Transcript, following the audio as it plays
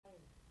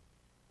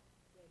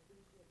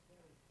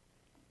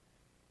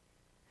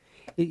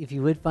if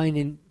you would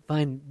find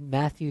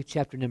Matthew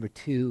chapter number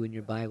 2 in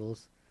your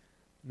Bibles.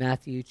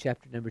 Matthew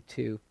chapter number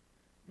 2.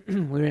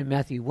 We were in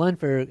Matthew 1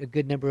 for a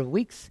good number of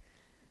weeks.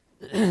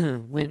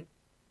 Jumped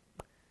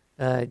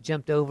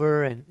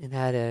over and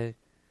had a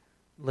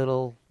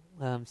little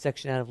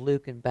section out of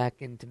Luke and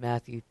back into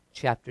Matthew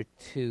chapter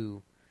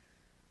 2.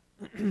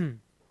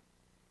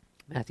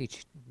 Matthew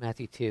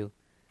 2.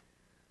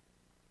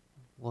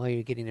 While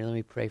you're getting there, let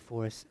me pray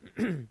for us.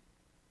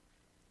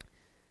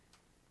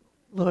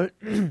 Lord,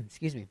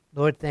 excuse me.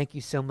 Lord, thank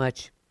you so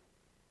much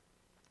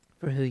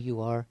for who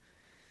you are.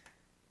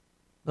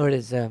 Lord,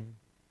 as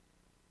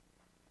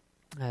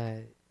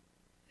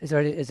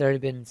already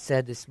been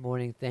said this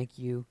morning, thank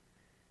you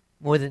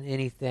more than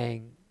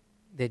anything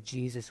that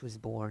Jesus was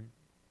born,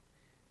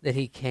 that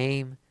he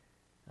came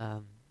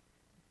to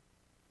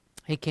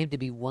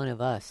be one of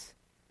us.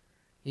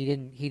 He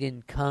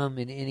didn't come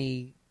in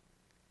any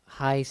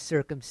high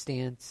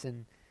circumstance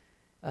and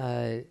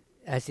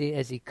as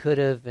he could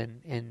have,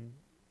 and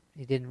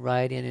he didn't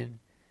ride in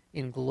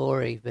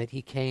glory, but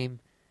he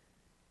came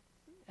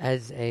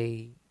as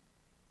a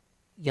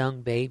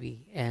young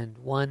baby and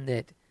one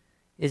that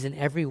is in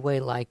every way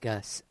like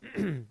us,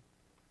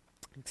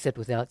 except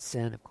without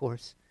sin, of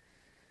course.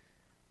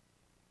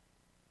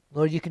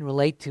 Lord, you can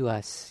relate to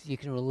us. You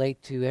can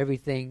relate to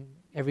everything,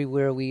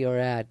 everywhere we are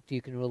at.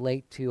 You can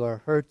relate to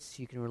our hurts.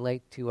 You can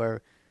relate to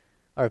our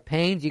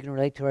pains. You can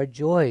relate to our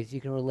joys.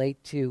 You can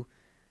relate to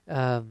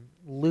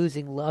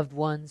losing loved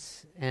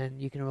ones,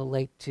 and you can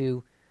relate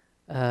to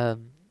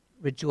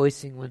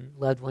rejoicing when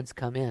loved ones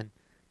come in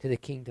to the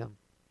kingdom.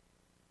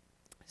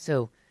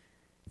 So,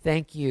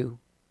 thank you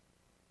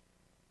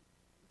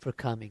for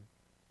coming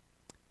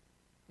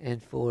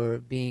and for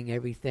being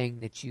everything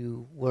that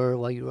you were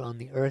while you were on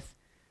the earth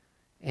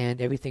and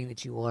everything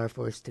that you are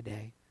for us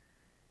today.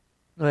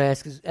 Lord, I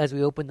ask as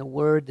we open the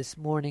Word this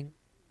morning,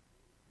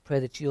 pray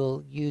that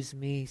you'll use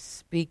me,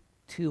 speak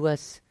to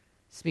us,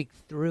 speak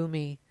through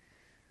me.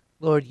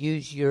 Lord,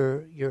 use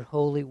your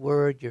holy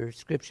word, your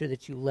scripture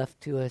that you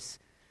left to us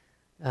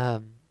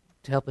to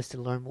help us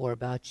to learn more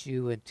about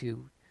you and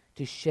to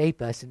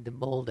shape us and to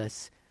mold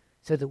us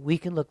so that we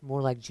can look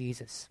more like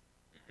Jesus.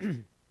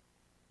 And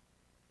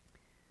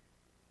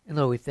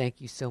Lord, we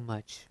thank you so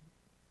much.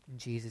 In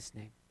Jesus'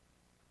 name,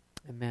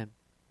 amen.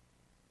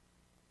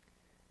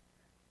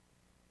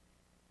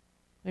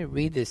 Let me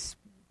read this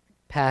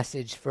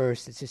passage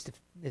first. It's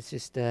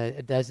just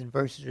a dozen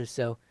verses or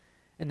so,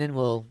 and then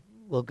we'll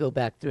go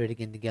back through it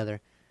again together.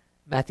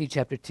 Matthew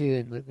chapter 2,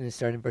 and we're going to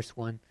start in verse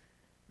 1.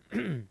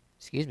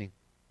 Excuse me.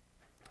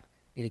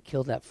 Need to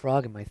kill that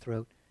frog in my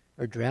throat,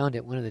 or drowned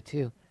it, one of the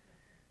two.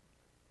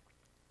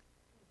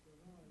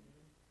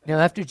 Now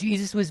after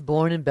Jesus was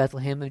born in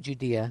Bethlehem of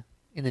Judea,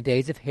 in the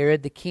days of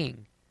Herod the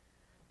king,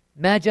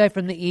 Magi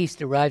from the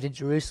east arrived in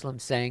Jerusalem,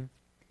 saying,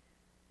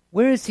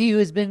 "Where is he who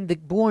has been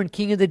born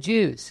King of the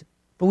Jews?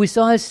 For we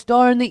saw his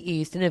star in the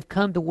east and have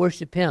come to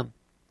worship him."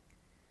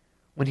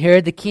 When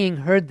Herod the king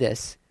heard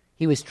this,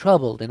 he was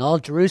troubled, and all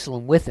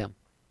Jerusalem with him.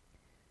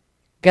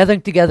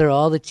 Gathering together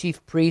all the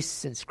chief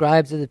priests and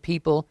scribes of the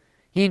people,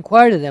 he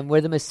inquired of them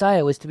where the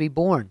Messiah was to be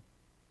born.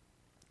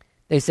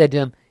 They said to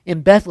him,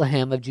 "In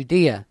Bethlehem of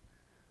Judea.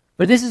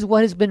 For this is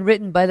what has been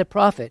written by the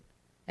prophet.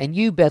 And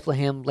you,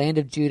 Bethlehem, land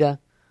of Judah,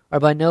 are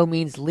by no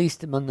means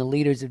least among the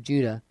leaders of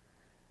Judah.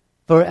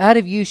 For out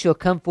of you shall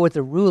come forth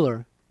a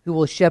ruler who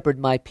will shepherd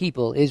my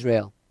people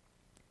Israel."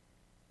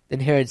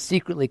 Then Herod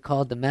secretly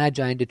called the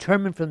Magi and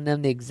determined from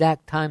them the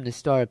exact time the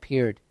star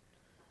appeared.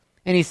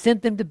 And he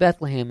sent them to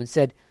Bethlehem and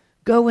said,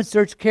 "Go and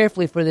search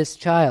carefully for this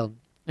child,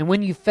 and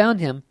when you found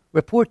him,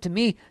 report to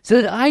me,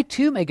 so that I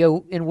too may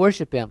go and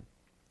worship him."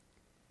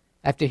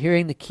 After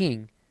hearing the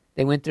king,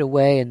 they went their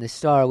way, and the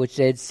star which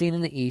they had seen in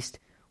the east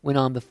went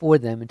on before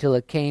them until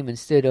it came and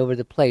stood over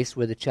the place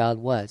where the child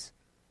was.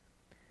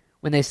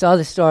 When they saw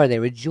the star, they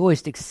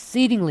rejoiced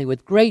exceedingly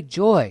with great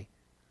joy.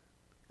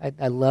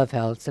 I love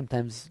how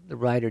sometimes the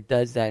writer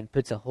does that and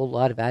puts a whole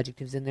lot of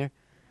adjectives in there.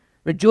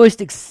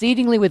 Rejoiced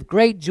exceedingly with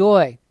great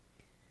joy.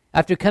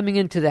 After coming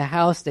into the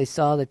house, they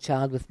saw the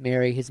child with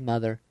Mary, his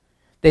mother.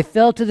 They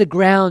fell to the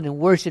ground and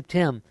worshipped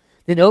him.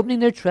 Then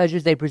opening their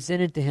treasures, they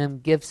presented to him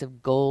gifts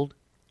of gold,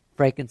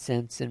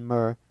 frankincense, and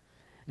myrrh.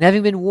 And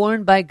having been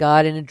warned by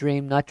God in a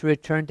dream not to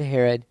return to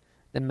Herod,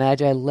 the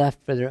Magi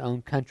left for their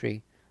own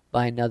country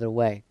by another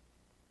way.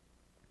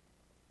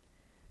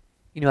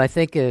 You know, I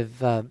think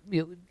of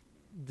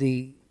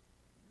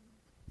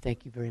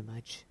Thank you very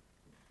much.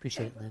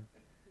 Appreciate it, Lynn.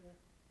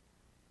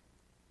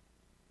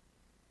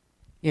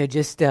 You know,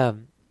 just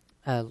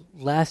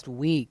last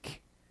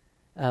week,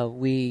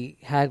 we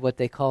had what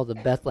they call the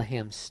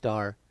Bethlehem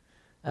Star.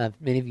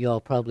 Many of you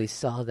all probably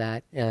saw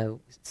that.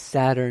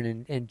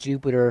 Saturn and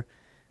Jupiter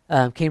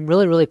came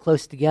really, really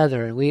close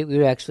together, and we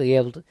were actually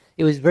able to.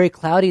 It was very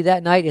cloudy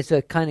that night, and so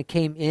it kind of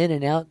came in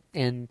and out,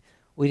 and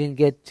we didn't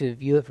get to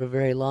view it for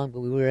very long, but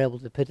we were able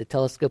to put the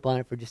telescope on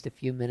it for just a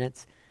few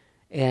minutes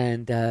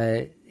and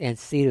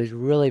see it. It was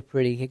really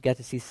pretty. You got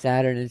to see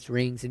Saturn and its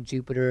rings and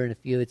Jupiter and a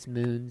few of its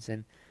moons,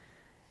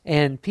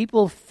 and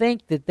people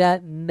think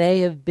that may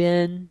have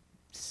been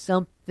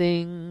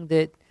something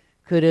that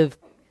could have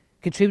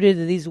contributed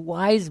to these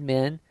wise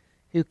men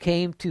who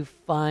came to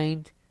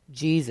find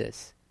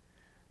Jesus.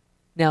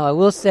 Now, I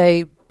will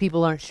say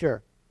people aren't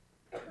sure.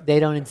 They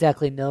don't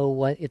exactly know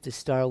what if the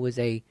star was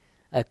a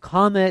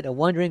comet, a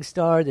wandering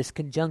star, this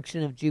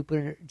conjunction of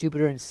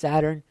Jupiter and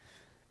Saturn.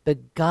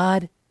 But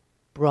God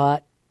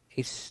brought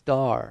a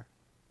star.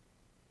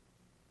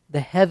 The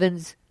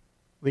heavens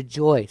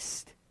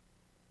rejoiced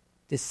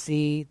to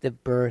see the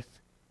birth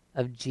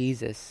of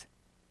Jesus,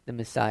 the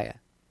Messiah.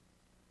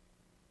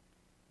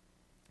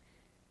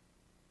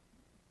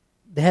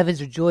 The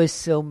heavens rejoiced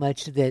so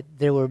much that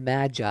there were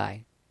magi.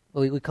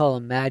 Well, we call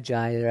them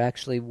magi. They're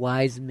actually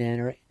wise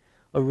men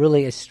or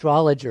really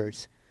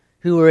astrologers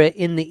who were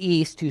in the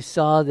east who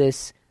saw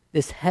this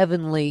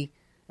heavenly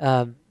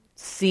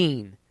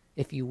scene,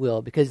 if you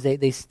will, because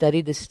they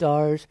studied the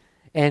stars,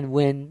 and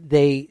when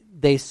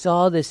they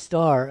saw this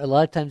star, a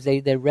lot of times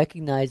they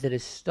recognized that a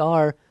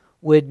star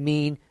would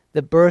mean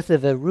the birth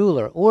of a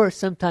ruler, or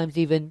sometimes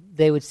even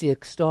they would see a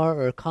star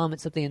or a comet,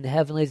 something in the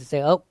heavenlies, and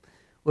say, oh,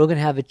 we're going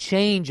to have a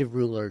change of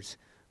rulers.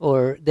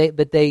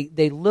 But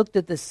they looked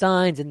at the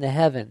signs in the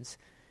heavens.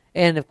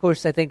 And of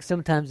course, I think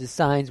sometimes the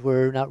signs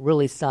were not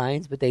really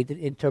signs, but they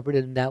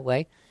interpreted them that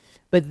way.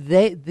 But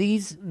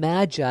these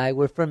magi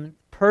were from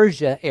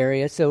Persia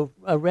area, so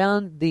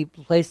around the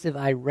place of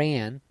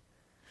Iran,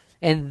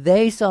 and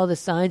they saw the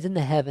signs in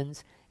the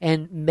heavens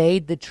and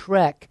made the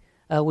trek,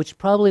 which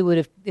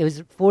probably it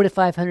was 400 to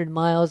 500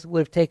 miles, would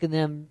have taken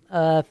them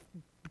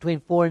between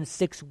 4 and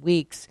 6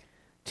 weeks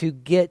to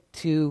get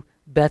to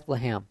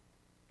Bethlehem.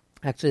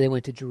 Actually, they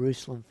went to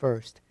Jerusalem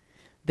first.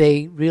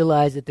 They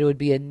realized that there would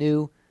be a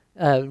new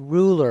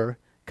ruler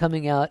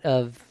coming out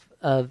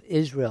of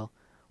Israel.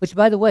 Which,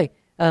 by the way,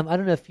 I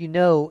don't know if you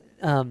know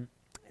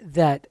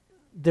that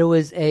there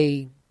was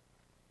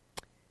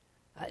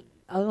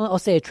I'll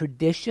say a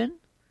tradition.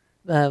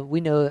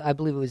 We know, I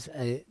believe it was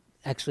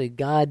actually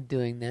God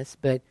doing this,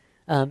 but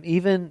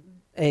even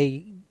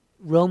a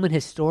Roman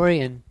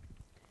historian,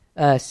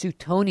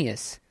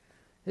 Suetonius,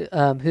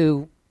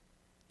 who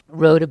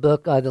wrote a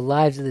book, The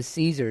Lives of the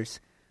Caesars,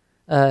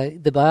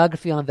 the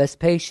biography on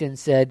Vespasian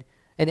said,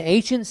 an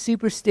ancient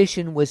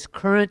superstition was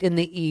current in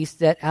the East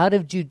that out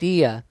of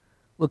Judea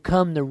would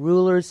come the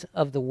rulers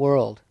of the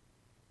world.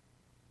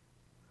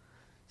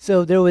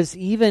 So there was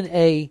even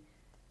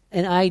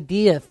an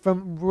idea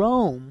from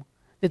Rome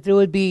that there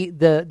would be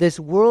this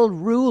world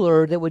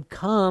ruler that would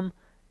come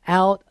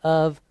out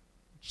of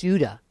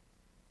Judah.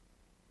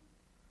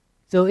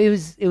 So it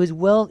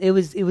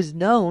was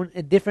known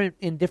in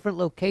different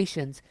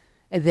locations,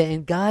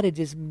 and God had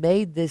just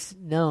made this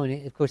known.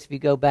 And of course, if you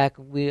go back,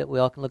 we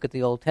all can look at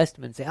the Old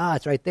Testament and say,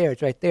 it's right there,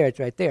 it's right there, it's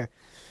right there.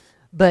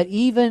 But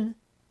even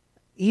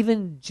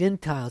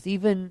Gentiles,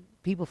 even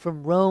people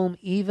from Rome,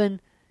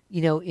 even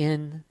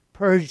in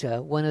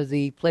Persia, one of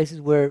the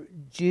places where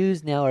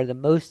Jews now are the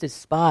most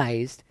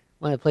despised,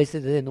 one of the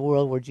places in the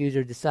world where Jews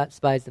are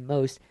despised the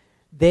most,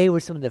 they were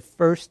some of the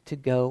first to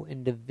go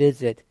and to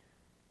visit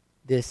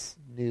this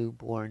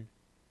newborn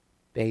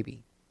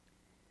baby.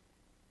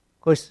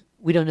 Of course,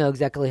 we don't know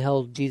exactly how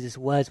old Jesus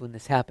was when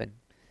this happened.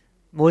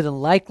 More than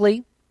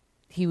likely,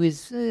 he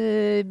was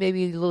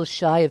maybe a little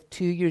shy of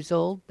 2 years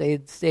old. They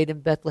had stayed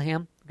in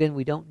Bethlehem. Again,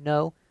 we don't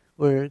know.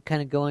 We're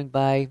kind of going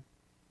by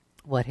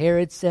what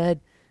Herod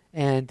said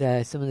and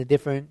some of the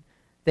different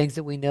things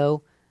that we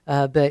know.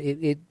 But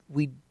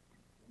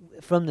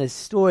from the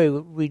story,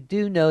 we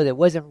do know that it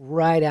wasn't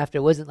right after.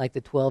 It wasn't like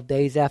the 12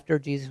 days after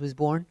Jesus was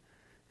born.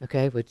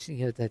 Okay, which,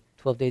 the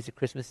 12 days of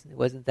Christmas, it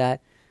wasn't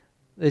that.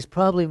 It was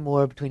probably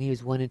more between he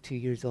was 1 and 2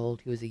 years old.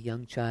 He was a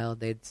young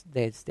child. They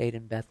had stayed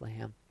in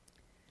Bethlehem.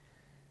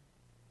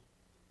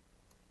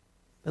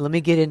 But let me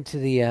get into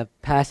the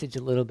passage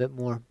a little bit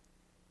more.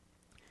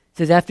 It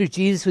says, after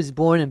Jesus was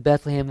born in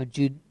Bethlehem of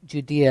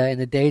Judea in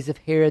the days of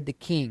Herod the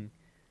king,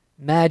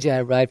 Magi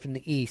arrived from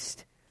the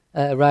east,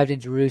 arrived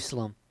in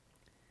Jerusalem.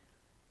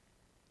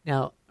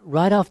 Now,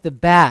 right off the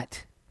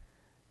bat,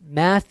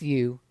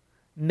 Matthew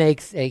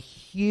makes a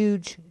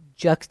huge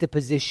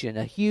juxtaposition,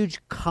 a huge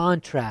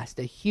contrast,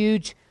 a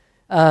huge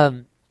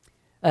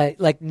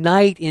like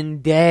night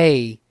and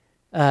day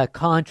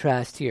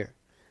contrast here.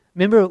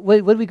 Remember,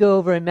 what did we go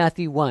over in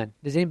Matthew 1?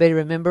 Does anybody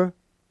remember?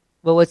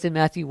 What's in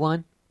Matthew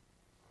 1?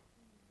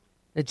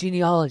 The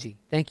genealogy.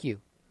 Thank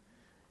you.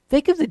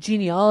 Think of the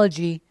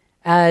genealogy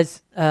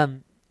as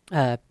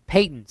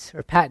patents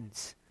or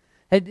patents.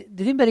 Did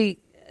anybody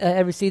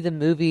ever see the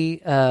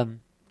movie A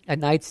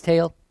Knight's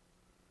Tale?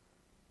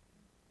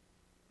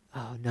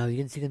 Oh, no, you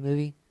didn't see the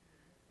movie?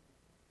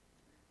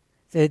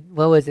 So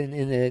what was it,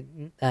 in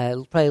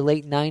the probably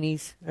late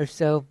 90s or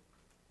so?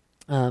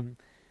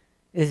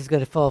 This is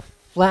going to fall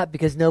flat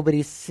because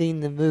nobody's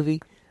seen the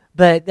movie.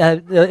 But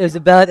it was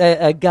about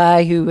a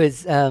guy who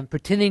was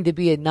pretending to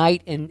be a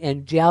knight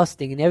and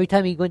jousting. And every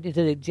time he went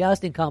into the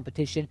jousting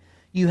competition,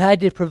 you had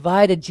to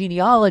provide a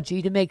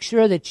genealogy to make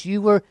sure that you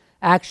were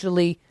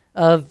actually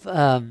of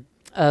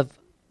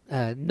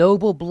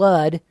noble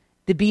blood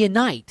to be a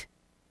knight,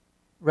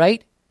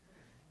 right?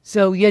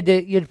 So you had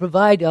to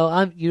provide.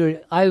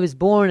 I was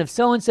born of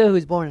so and so, who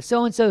was born of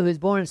so and so, who was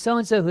born of so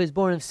and so, who was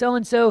born of so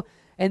and so,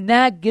 and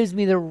that gives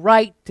me the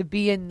right to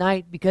be a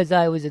knight because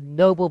I was of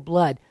noble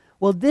blood.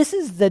 Well, this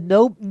is the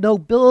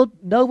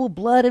noble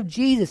blood of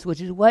Jesus,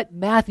 which is what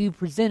Matthew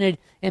presented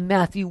in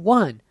Matthew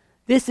 1.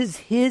 This is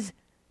his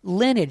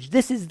lineage.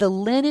 This is the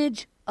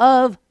lineage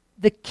of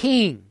the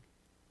king.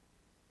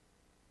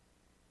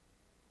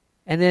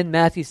 And then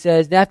Matthew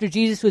says, after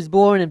Jesus was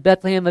born in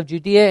Bethlehem of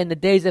Judea in the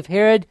days of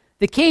Herod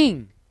the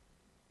king.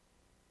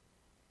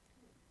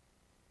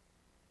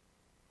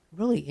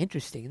 Really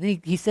interesting. And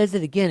then he says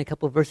it again a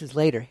couple of verses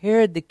later.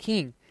 Herod the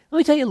king. Let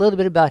me tell you a little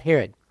bit about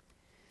Herod.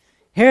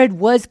 Herod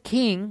was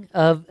king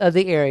of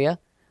the area,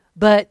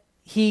 but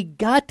he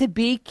got to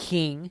be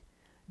king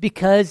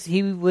because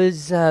he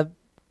was,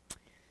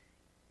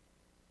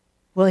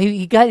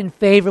 he got in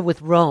favor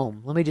with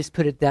Rome. Let me just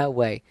put it that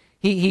way.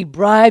 He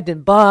bribed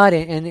and bought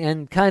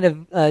and kind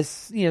of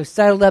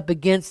sidled up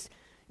against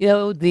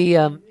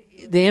the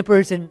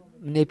emperors and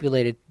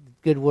manipulated.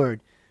 Good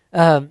word.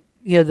 The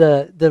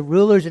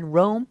rulers in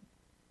Rome,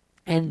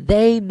 and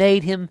they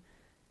made him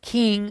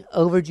king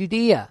over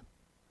Judea.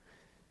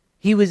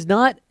 He was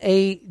not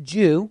a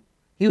Jew.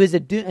 He was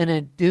an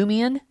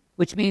Idumean,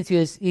 which means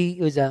he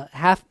was a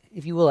half,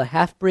 if you will, a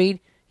half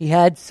breed. He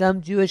had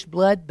some Jewish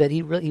blood, but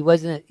he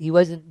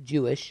wasn't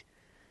Jewish,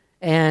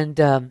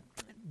 and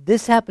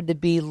this happened to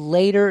be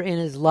later in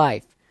his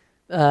life.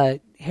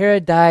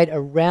 Herod died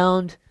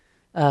around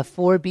 4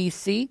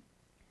 BC.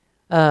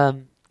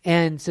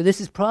 And so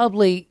this is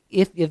probably,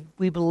 if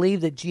we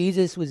believe that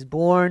Jesus was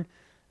born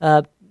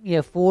 4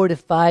 to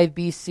 5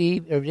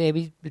 BC, or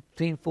maybe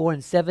between 4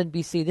 and 7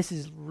 BC, this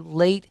is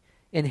late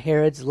in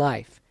Herod's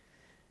life.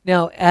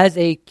 Now, as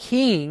a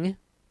king,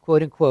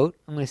 quote unquote,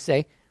 I'm going to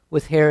say,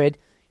 with Herod,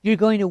 you're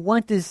going to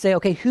want to say,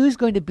 okay, who's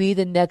going to be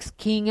the next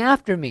king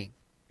after me?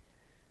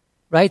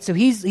 Right? So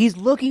he's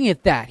looking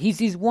at that.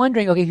 He's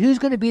wondering, okay, who's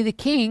going to be the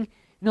king?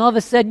 And all of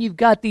a sudden you've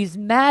got these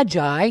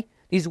magi,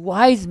 these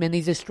wise men,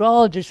 these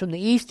astrologers from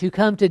the east who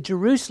come to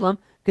Jerusalem,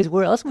 because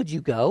where else would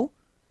you go?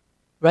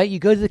 Right? You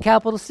go to the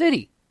capital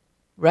city,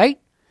 right?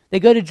 They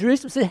go to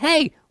Jerusalem and say,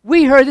 hey,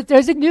 we heard that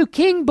there's a new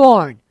king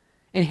born.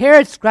 And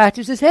Herod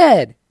scratches his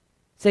head.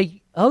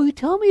 Say, oh, you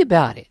tell me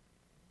about it.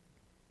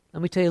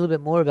 Let me tell you a little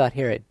bit more about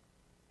Herod.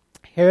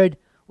 Herod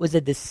was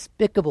a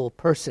despicable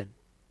person.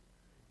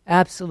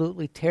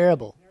 Absolutely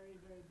terrible.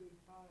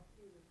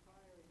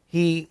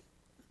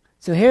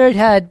 So Herod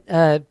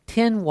had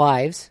 10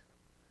 wives.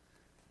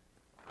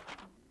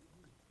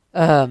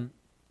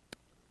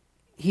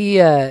 He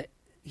had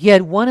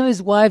one of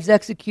his wives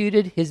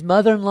executed, his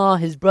mother-in-law,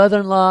 his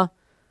brother-in-law,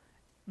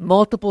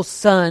 multiple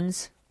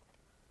sons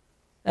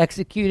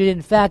executed.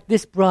 In fact,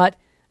 this brought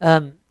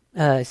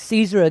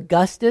Caesar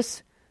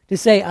Augustus to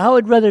say, I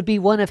would rather be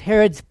one of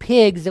Herod's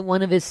pigs than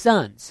one of his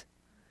sons,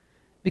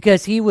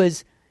 because he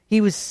was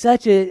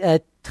such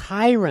a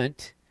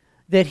tyrant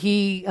that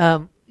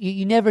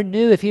you never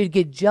knew if he would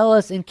get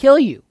jealous and kill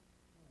you.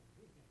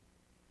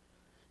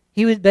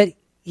 But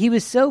he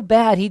was so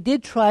bad. He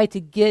did try to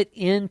get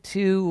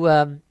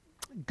into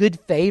good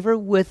favor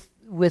with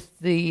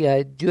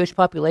the Jewish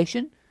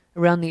population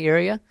around the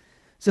area.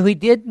 So he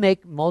did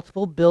make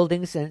multiple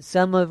buildings, and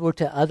some of were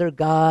to other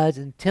gods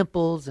and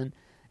temples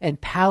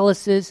and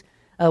palaces.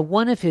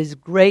 One of his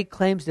great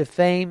claims to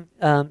fame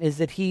is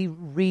that he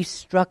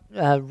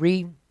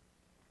refurbished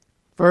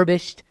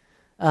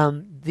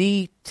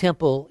the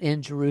temple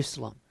in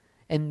Jerusalem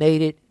and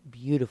made it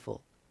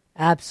beautiful.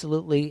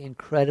 Absolutely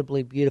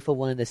incredibly beautiful,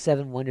 one of the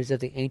 7 wonders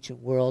of the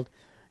ancient world.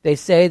 They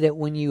say that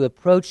when you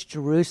approach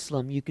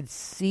Jerusalem, you could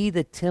see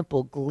the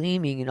temple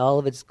gleaming in all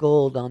of its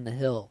gold on the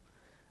hill.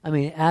 I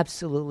mean,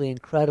 absolutely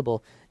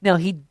incredible. Now,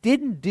 he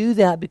didn't do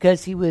that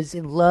because he was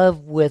in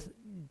love with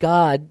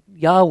God,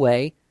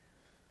 Yahweh.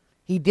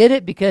 He did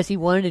it because he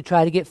wanted to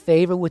try to get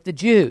favor with the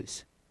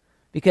Jews,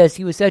 because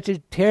he was such a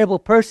terrible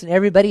person.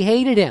 Everybody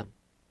hated him.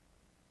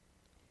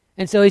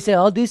 And so he said,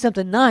 I'll do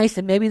something nice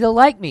and maybe they'll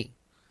like me.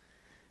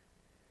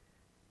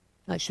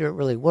 Not sure it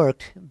really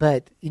worked,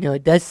 but,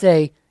 it does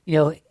say,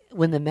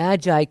 when the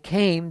Magi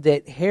came,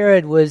 that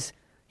Herod was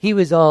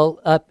all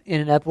up in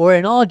an uproar,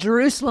 and all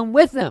Jerusalem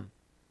with them.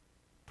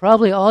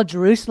 Probably all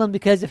Jerusalem,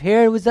 because if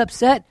Herod was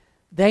upset,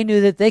 they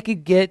knew that they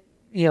could get,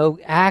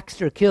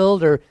 axed or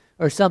killed or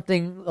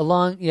something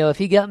along, if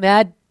he got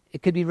mad,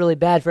 it could be really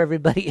bad for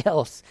everybody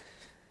else.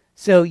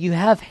 So you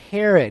have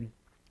Herod,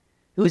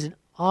 who is an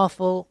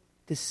awful,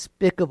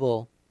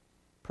 despicable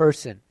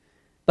person.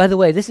 By the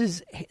way, this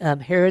is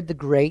Herod the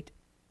Great.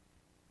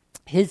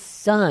 His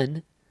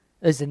son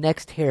is the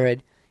next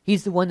Herod.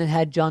 He's the one that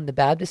had John the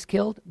Baptist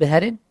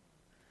beheaded.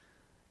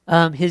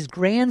 His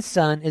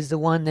grandson is the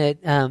one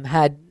that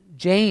had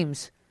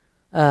James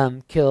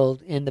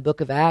killed in the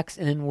book of Acts,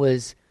 and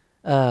was,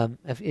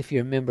 if you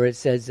remember, it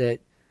says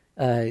that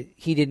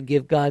he didn't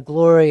give God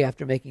glory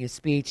after making a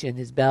speech, and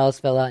his bowels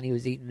fell out, and he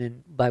was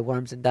eaten by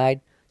worms and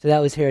died. So that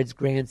was Herod's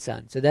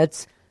grandson. So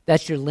that's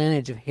your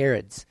lineage of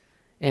Herods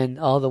and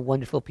all the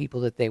wonderful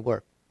people that they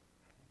were.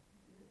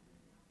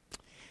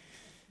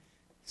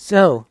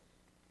 So,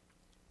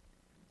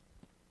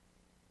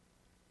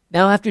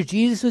 now after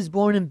Jesus was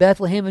born in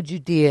Bethlehem of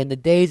Judea in the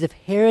days of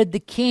Herod the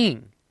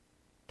king,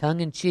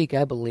 tongue-in-cheek,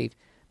 I believe,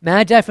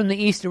 Magi from the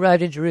east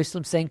arrived in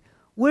Jerusalem, saying,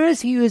 "Where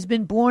is he who has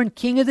been born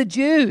King of the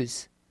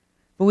Jews?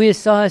 For we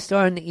saw a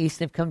star in the east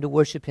and have come to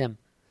worship him."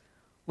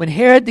 When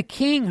Herod the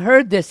king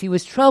heard this, he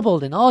was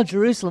troubled, and all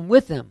Jerusalem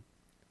with him.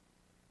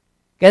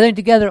 Gathering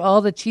together all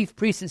the chief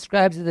priests and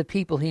scribes of the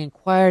people, he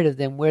inquired of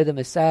them where the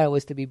Messiah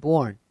was to be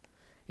born.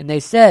 And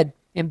they said,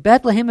 "In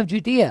Bethlehem of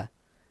Judea,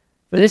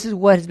 for this is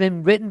what has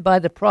been written by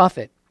the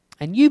prophet.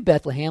 And you,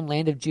 Bethlehem,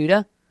 land of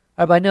Judah,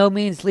 are by no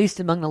means least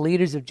among the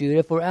leaders of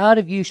Judah, for out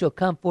of you shall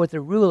come forth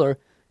a ruler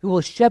who will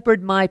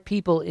shepherd my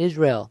people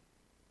Israel."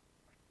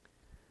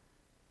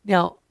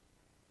 Now,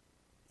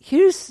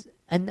 here's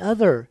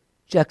another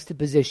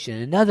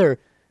juxtaposition, another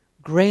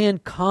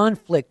grand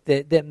conflict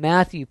that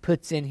Matthew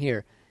puts in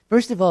here.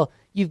 First of all,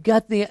 you've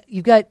got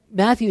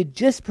Matthew had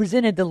just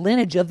presented the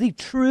lineage of the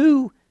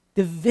true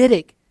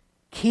Davidic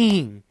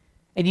king,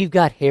 and you've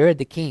got Herod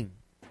the king.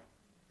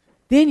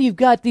 Then you've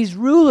got these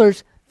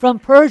rulers from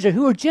Persia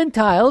who are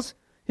Gentiles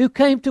who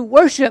came to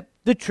worship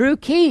the true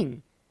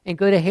king and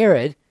go to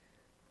Herod.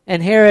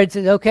 And Herod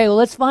says, "Okay, well,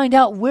 let's find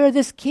out where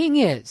this king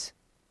is."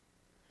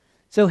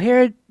 So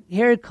Herod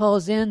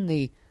calls in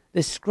the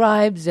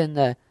scribes and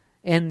the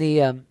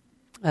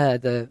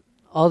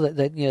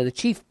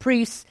chief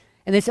priests,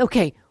 and they say,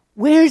 "Okay,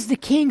 where's the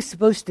king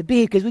supposed to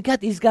be? Because we got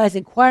these guys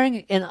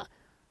inquiring, and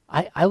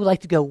I would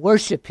like to go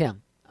worship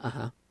him."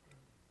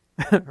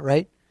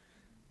 Right?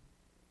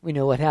 We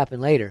know what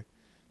happened later.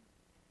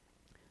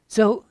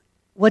 So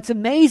what's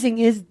amazing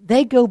is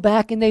they go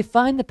back and they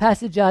find the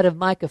passage out of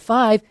Micah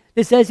 5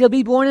 that says he'll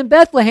be born in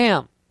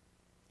Bethlehem,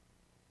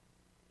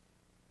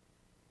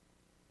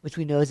 which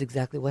we know is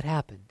exactly what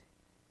happened.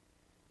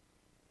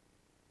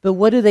 But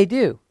what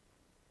do?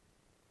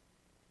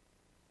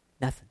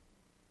 Nothing.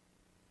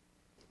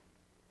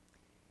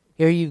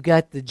 Here you've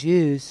got the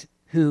Jews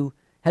who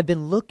have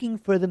been looking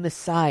for the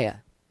Messiah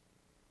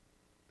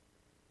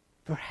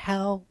for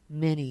how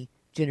many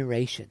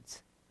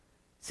generations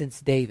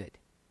since David?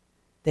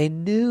 They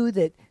knew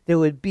that there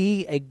would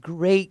be a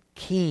great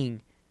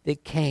king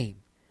that came.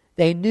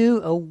 They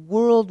knew a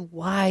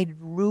worldwide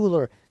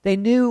ruler. They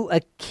knew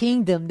a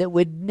kingdom that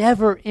would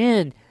never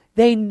end.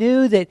 They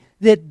knew that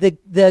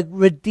the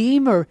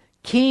Redeemer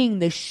King,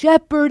 the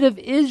Shepherd of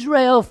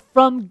Israel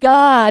from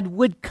God,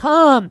 would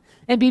come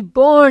and be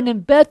born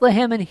in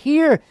Bethlehem. And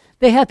here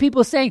they have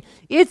people saying,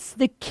 "It's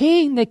the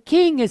king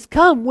has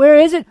come. Where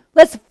is it?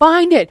 Let's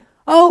find it.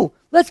 Oh,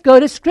 let's go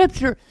to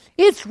Scripture.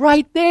 It's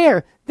right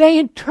there." They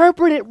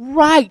interpret it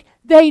right.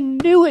 They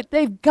knew it.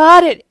 They've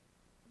got it.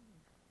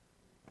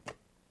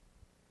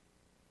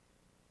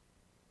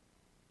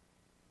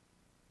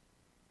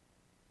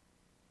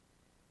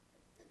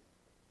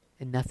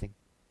 And nothing.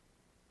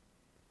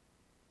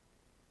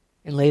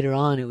 And later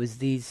on, it was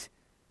these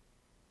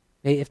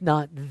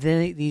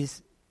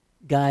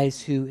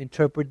guys who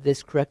interpreted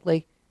this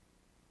correctly,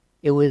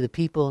 it were the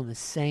people in the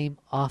same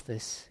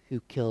office who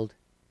killed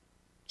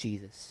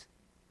Jesus,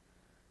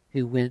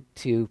 who went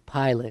to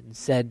Pilate and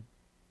said,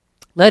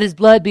 "Let his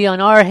blood be on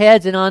our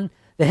heads and on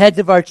the heads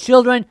of our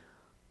children.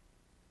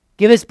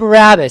 Give us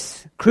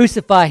Barabbas.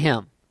 Crucify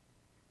him."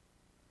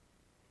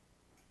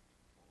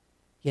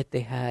 Yet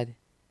they had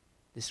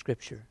the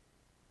Scripture.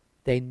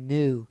 They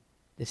knew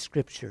the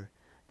Scripture.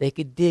 They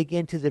could dig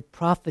into the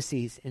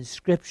prophecies in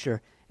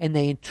Scripture, and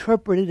they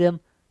interpreted them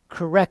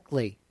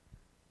correctly.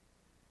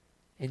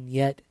 And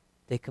yet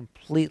they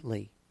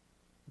completely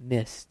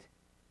missed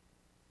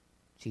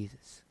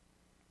Jesus.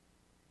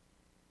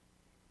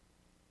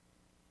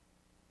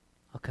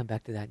 I'll come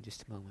back to that in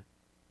just a moment.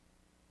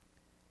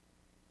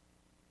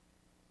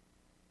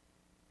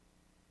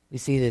 We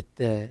see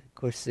that, of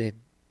course,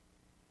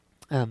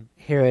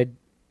 Herod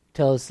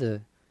tells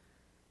the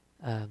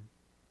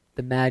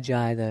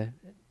Magi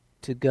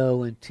to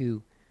go and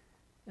to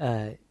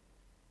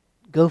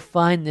go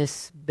find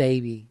this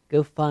baby,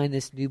 go find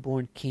this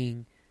newborn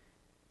king,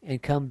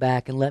 and come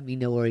back and let me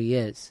know where he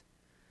is,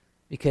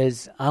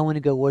 because I want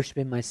to go worship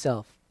him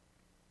myself.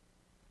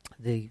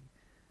 The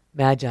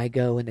Magi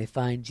go and they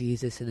find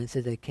Jesus, and it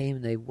says they came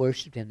and they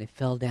worshipped him. They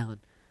fell down,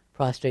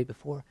 prostrate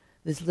before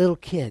this little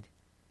kid,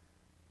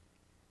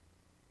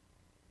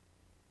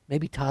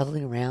 maybe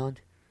toddling around.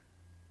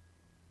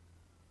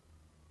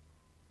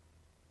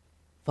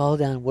 Fall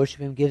down and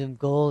worship him, give him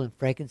gold and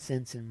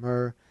frankincense and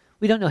myrrh.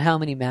 We don't know how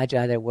many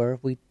Magi there were.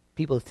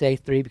 People say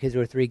 3 because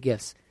there were 3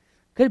 gifts.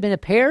 Could have been a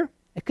pair.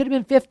 It could have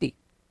been 50.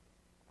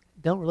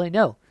 Don't really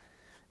know.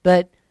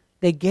 But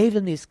they gave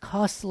them these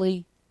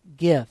costly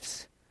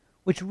gifts,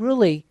 which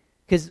really,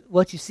 because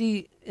what you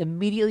see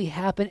immediately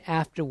happen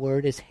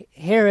afterward is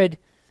Herod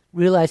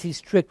realized he's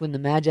tricked when the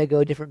Magi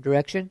go a different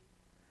direction.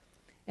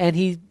 And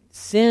he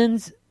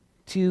sends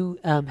to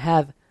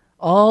have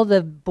all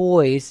the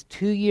boys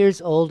 2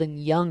 years old and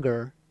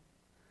younger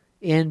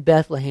in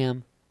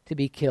Bethlehem to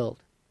be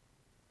killed.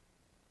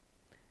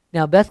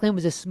 Now, Bethlehem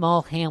was a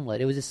small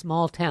hamlet. It was a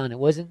small town. It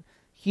wasn't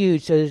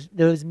huge. So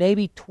there was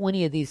maybe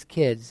 20 of these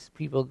kids.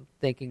 People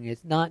thinking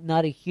it's not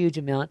a huge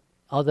amount,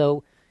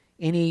 although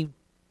any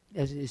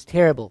is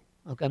terrible.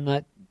 Okay, I'm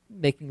not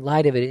making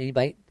light of it.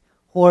 Anybody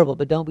horrible,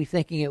 but don't be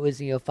thinking it was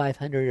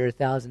 500 or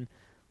 1,000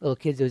 little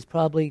kids. It was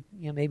probably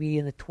maybe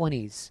in the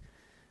 20s,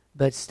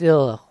 but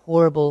still a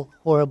horrible,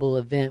 horrible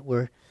event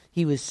where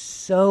he was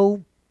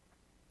so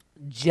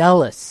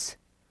jealous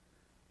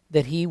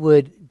that he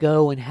would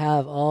go and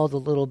have all the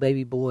little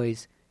baby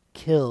boys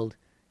killed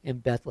in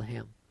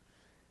Bethlehem.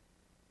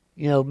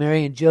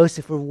 Mary and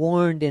Joseph were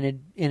warned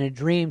in a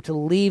dream to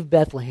leave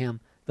Bethlehem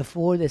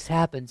before this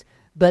happens.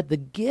 But the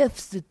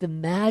gifts that the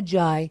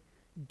Magi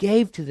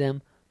gave to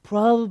them,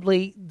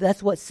 probably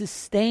that's what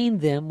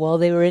sustained them while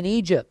they were in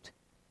Egypt.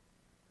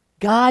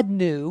 God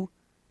knew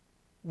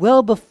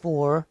well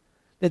before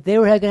that they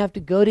were going to have to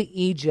go to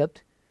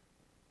Egypt.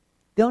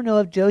 Don't know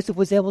if Joseph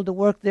was able to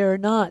work there or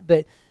not,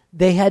 but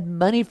they had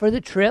money for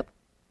the trip,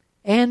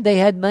 and they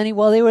had money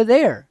while they were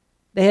there.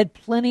 They had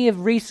plenty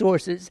of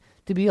resources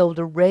to be able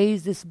to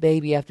raise this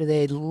baby after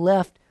they had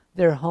left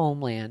their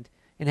homeland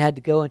and had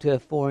to go into a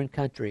foreign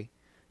country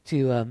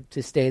to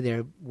stay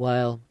there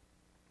while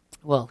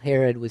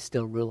Herod was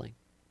still ruling.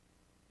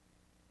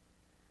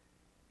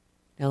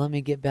 Now let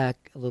me get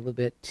back a little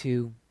bit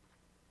to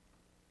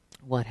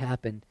what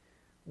happened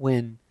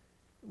when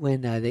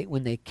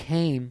they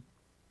came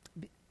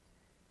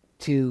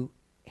to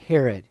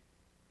Herod.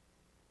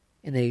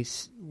 And they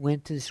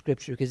went to the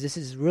scripture, because this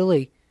is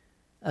really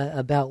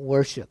about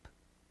worship.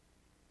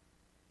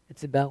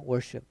 It's about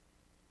worship.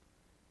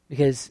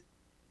 Because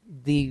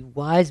the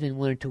wise men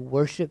wanted to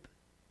worship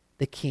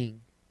the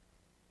king.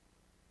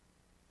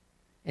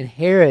 And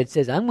Herod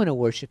says, I'm going to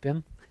worship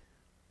him.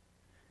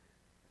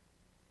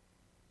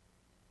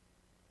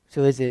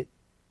 So is it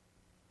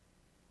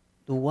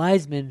the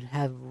wise men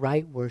have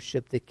right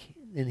worship,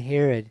 and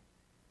Herod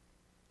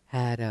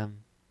had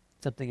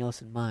something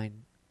else in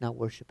mind, not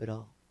worship at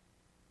all?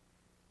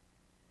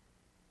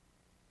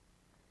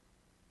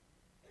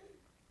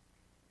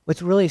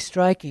 What's really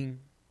striking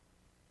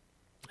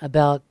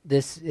about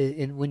this,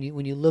 when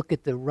you look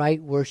at the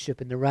right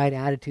worship and the right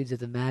attitudes of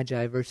the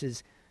Magi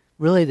versus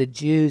really the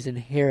Jews and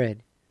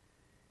Herod,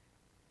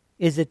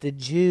 is that the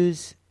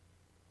Jews,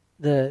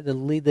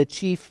 the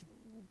chief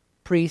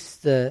priests,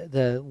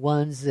 the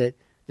ones that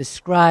the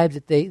scribes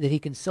that he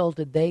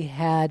consulted, they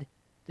had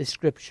the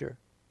Scripture.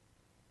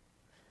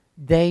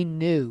 They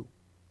knew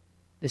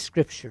the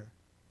Scripture.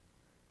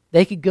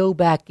 They could go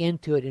back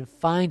into it and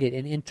find it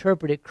and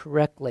interpret it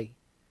correctly.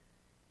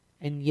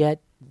 And yet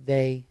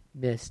they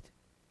missed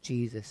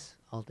Jesus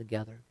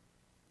altogether.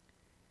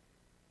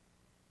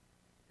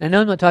 I know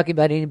I'm not talking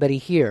about anybody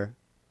here,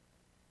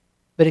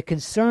 but it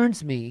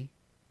concerns me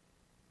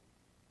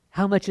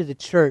how much of the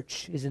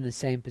church is in the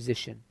same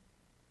position.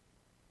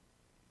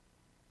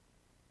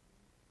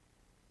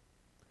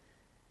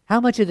 How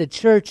much of the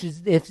church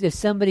is, if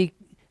somebody,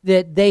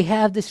 that they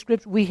have the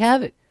Scripture, we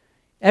have it.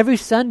 Every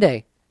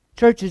Sunday,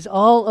 churches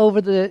all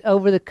over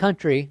the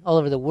country, all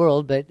over the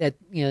world, but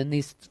in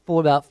these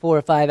about 4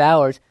 or 5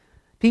 hours,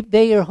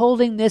 they are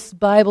holding this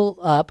Bible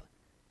up.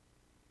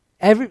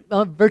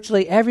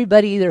 Virtually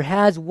everybody either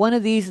has one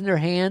of these in their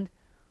hand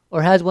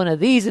or has one of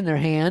these in their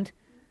hand,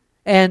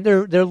 and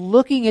they're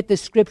looking at the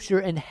Scripture.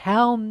 And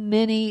how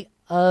many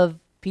of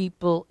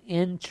people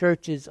in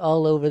churches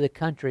all over the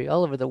country,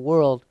 all over the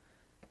world,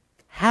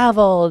 have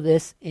all of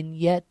this, and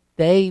yet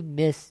they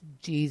miss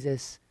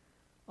Jesus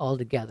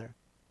altogether?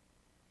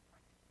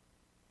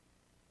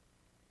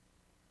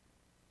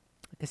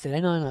 Like I said, I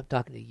know I'm not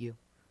talking to you.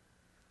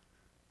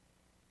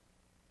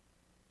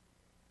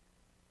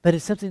 But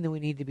it's something that we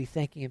need to be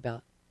thinking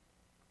about.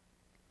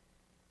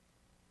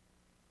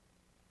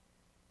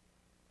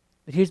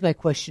 But here's my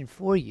question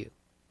for you.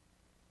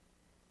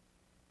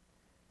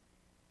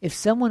 If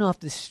someone off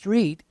the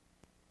street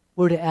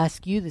were to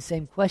ask you the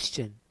same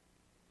question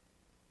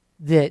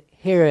that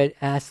Herod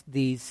asked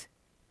these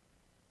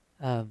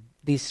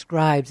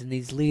scribes and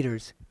these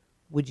leaders,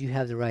 would you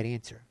have the right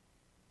answer?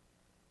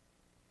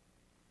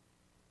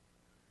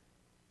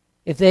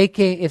 If they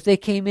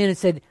came in and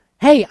said,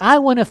 "Hey, I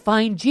want to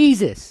find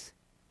Jesus,"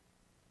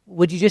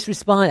 would you just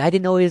respond, "I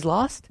didn't know he was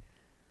lost"?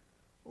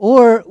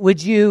 Or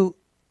would you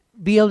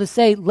be able to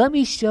say, "Let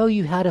me show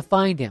you how to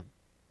find him"?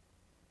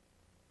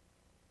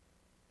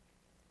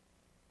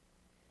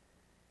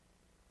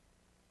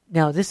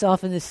 Now, this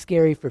often is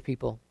scary for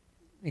people.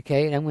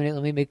 Okay, and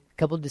let me make a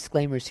couple of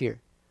disclaimers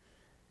here.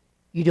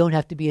 You don't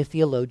have to be a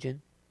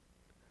theologian.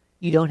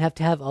 You don't have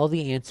to have all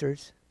the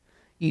answers.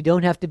 You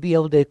don't have to be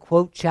able to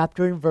quote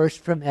chapter and verse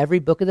from every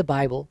book of the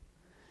Bible.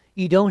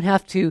 You don't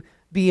have to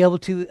be able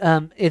to,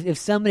 if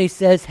somebody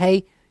says,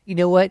 "Hey, you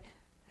know what?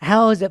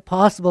 How is it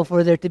possible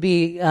for there to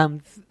be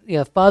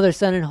Father,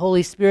 Son, and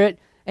Holy Spirit,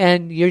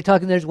 and you're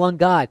talking there's one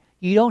God?"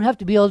 You don't have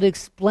to be able to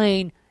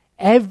explain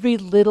every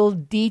little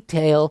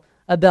detail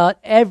about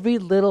every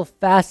little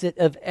facet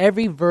of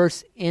every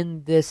verse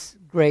in this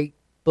great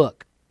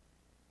book.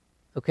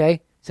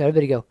 Okay? So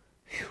everybody go,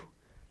 "Phew,"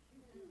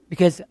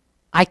 because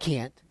I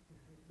can't.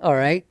 All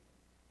right?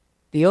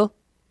 Deal?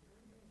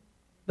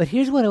 But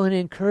here's what I want to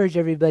encourage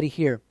everybody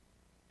here.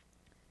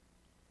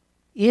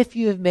 If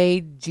you have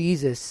made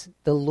Jesus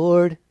the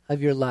Lord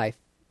of your life,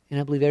 and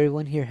I believe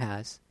everyone here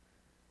has,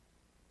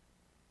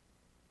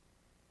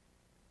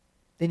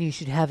 then you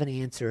should have an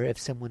answer if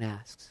someone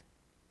asks.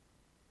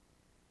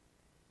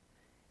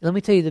 Let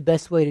me tell you the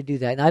best way to do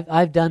that. And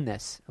I've done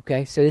this,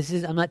 okay? So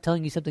I'm not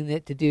telling you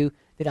something to do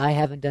that I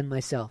haven't done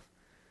myself.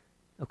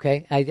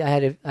 Okay? I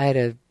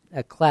had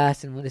a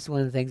class, and this is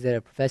one of the things that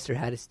a professor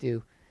had us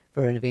do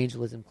for an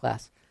evangelism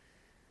class.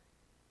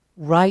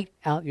 Write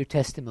out your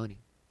testimony.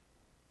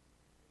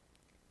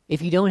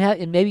 If you don't have,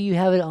 and maybe you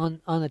have it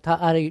on the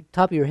top, out of your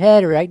top of your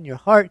head or right in your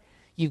heart,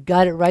 you've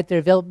got it right there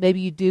available.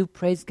 Maybe you do,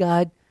 praise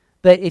God.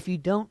 But if you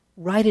don't,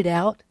 write it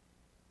out.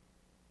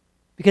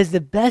 Because the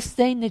best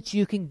thing that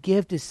you can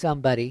give to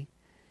somebody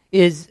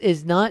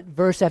is not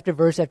verse after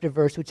verse after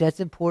verse, which that's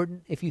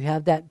important. If you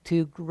have that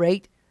too,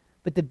 great.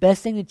 But the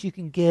best thing that you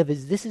can give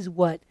is, this is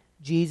what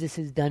Jesus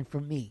has done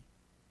for me.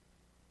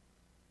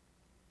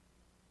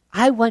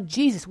 I want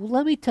Jesus. Well,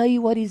 let me tell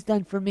you what he's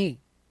done for me.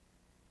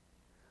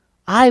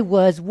 I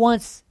was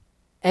once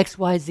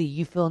XYZ,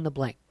 you fill in the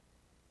blank.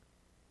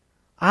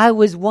 I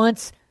was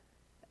once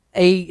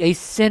a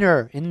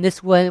sinner in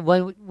this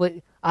one.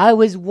 I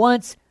was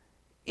once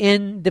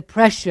in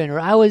depression, or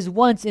I was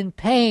once in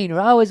pain, or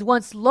I was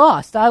once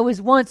lost. I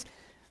was once...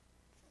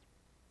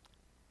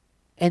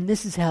 And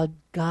this is how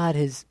God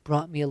has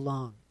brought me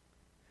along.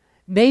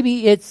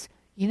 Maybe it's,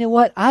 you know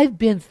what, I've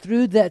been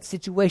through that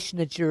situation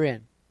that you're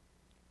in.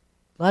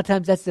 A lot of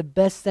times that's the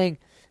best thing,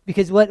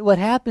 because what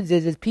happens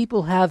is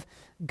people have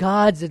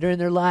gods that are in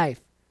their life,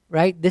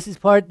 right? This is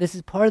part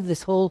of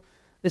this whole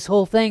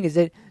thing, is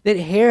that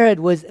Herod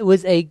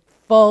was a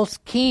false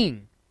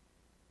king.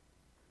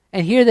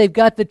 And here they've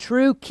got the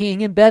true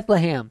king in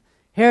Bethlehem.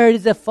 Herod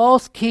is a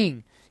false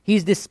king.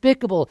 He's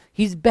despicable.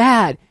 He's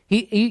bad.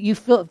 You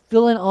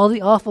fill in all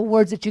the awful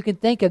words that you can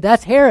think of.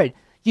 That's Herod.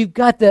 You've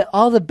got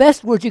all the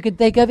best words you can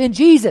think of in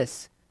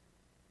Jesus,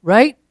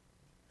 right?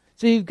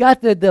 So you've got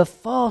the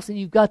false, and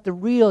you've got the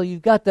real.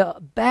 You've got the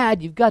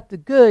bad. You've got the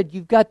good.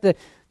 You've got the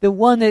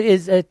one that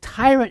is a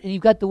tyrant, and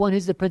you've got the one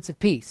who's the Prince of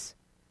Peace,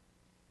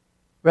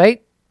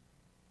 right?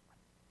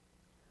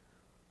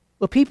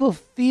 Well, people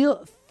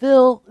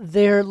fill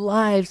their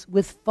lives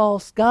with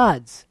false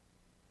gods.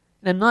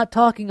 And I'm not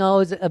talking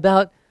always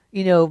about,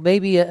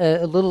 maybe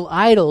a little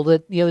idol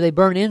that, they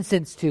burn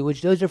incense to,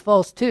 which those are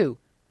false too.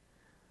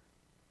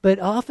 But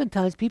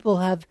oftentimes people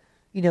have,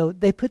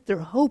 they put their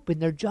hope in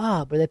their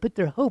job, or they put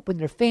their hope in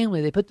their family,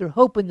 they put their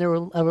hope in their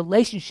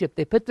relationship,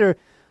 they put their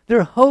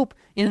hope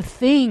in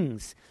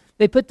things.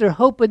 They put their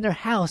hope in their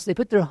house. They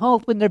put their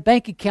hope in their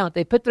bank account.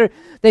 They put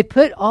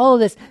all of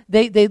this.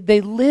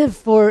 They live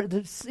for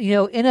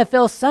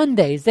NFL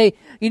Sundays. They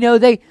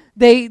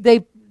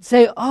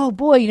say, oh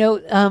boy,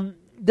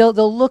 they'll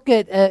look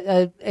at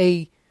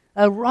a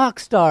rock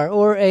star,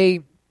 or a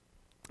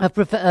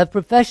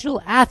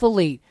professional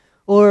athlete,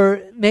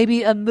 or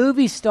maybe a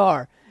movie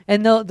star,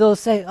 and they'll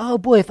say, oh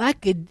boy, if I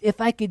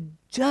could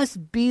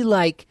just be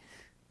like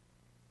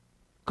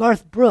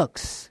Garth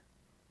Brooks,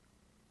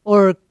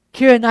 or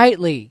Keira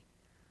Knightley,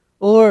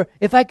 or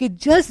if I could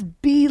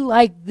just be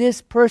like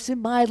this person,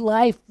 my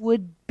life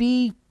would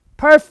be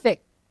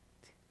perfect.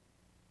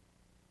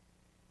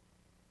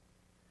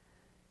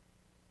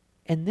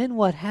 And then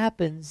what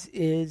happens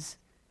is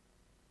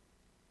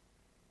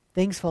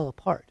things fall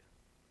apart.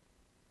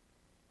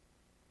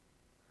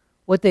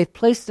 What they've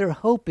placed their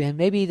hope in,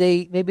 maybe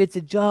it's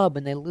a job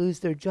and they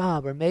lose their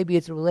job, or maybe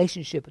it's a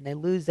relationship and they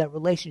lose that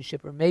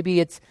relationship, or maybe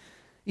it's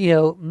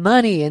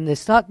money and the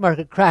stock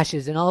market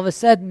crashes and all of a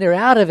sudden they're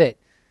out of it.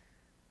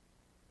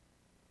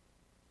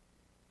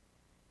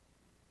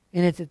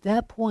 And it's at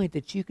that point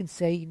that you can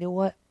say, you know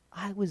what?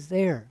 I was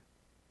there.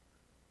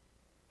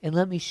 And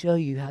let me show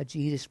you how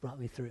Jesus brought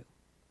me through.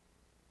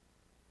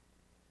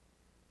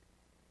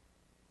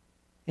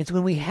 It's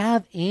when we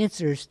have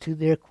answers to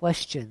their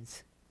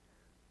questions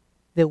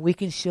that we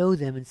can show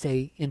them and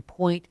say, and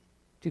point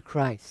to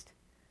Christ.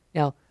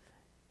 Now,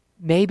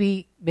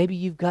 Maybe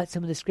you've got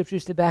some of the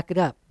scriptures to back it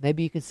up.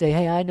 Maybe you can say,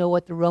 hey, I know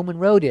what the Roman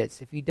road is.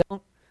 If you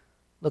don't,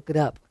 look it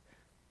up.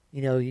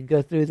 You can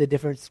go through the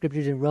different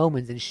scriptures in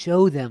Romans and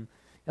show them.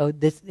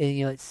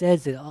 It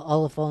says that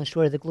all have fallen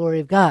short of the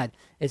glory of God.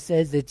 It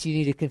says that you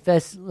need to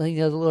confess,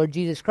 the Lord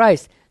Jesus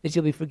Christ, that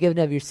you'll be forgiven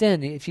of your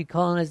sin if you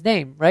call on his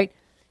name, right?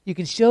 You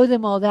can show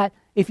them all that.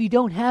 If you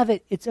don't have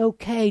it, it's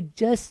okay.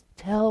 Just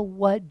tell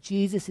what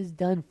Jesus has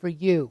done for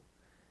you.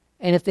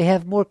 And if they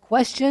have more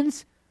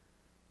questions,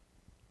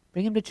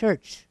 bring them to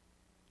church.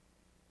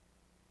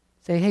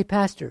 Say, hey,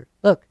 pastor,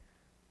 look,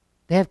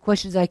 they have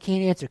questions I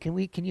can't answer. Can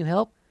you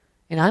help?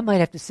 And I might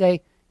have to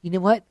say, you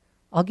know what?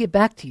 I'll get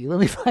back to you. Let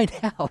me find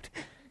out.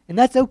 And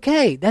that's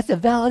okay. That's a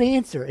valid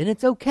answer, and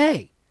it's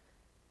okay.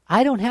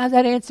 I don't have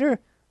that answer,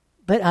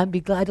 but I'd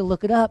be glad to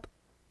look it up.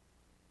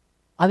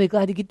 I'll be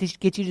glad to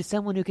get you to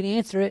someone who can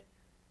answer it,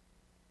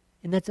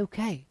 and that's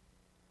okay.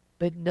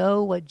 But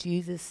know what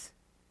Jesus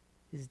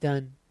has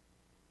done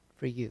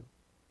for you.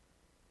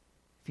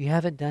 If you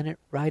haven't done it,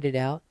 write it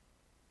out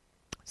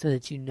so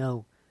that you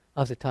know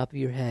off the top of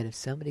your head, if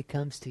somebody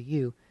comes to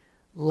you,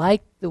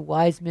 like the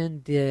wise men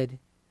did,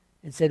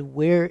 and said,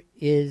 "Where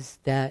is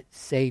that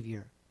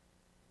Savior?"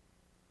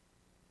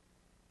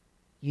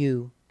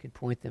 you can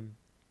point them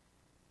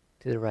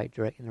to the right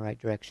in the right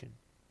direction.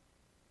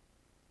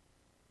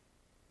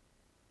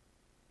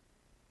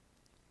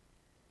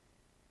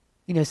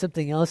 You know,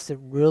 something else that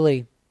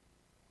really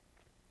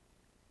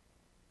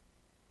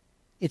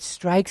it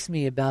strikes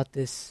me about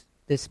this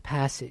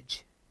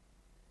passage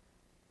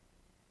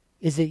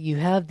is that you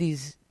have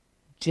these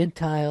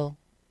Gentile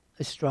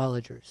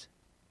astrologers.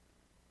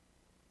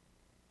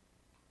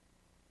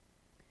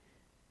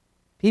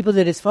 People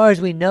that, as far as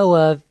we know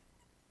of,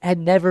 had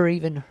never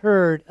even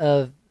heard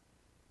of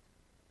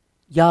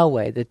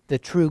Yahweh, the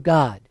true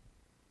God.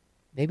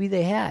 Maybe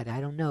they had,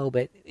 I don't know,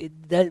 but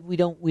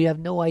we have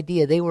no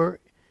idea. They were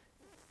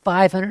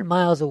 500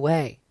 miles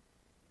away.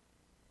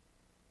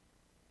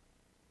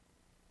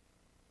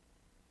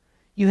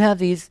 You have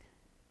these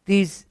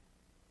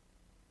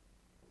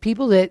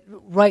people that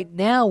right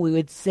now we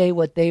would say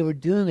what they were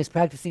doing is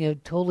practicing a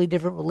totally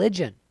different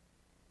religion.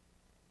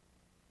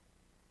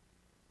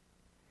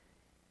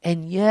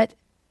 And yet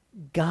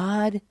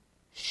God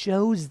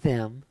shows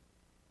them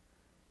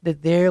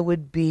that there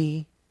would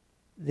be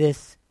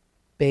this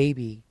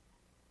baby,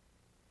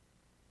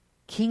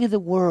 King of the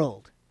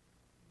world,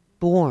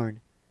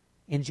 born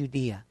in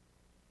Judea.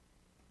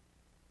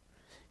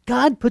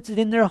 God puts it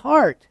in their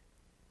heart.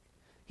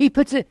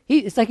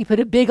 It's like he put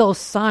a big old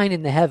sign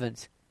in the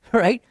heavens,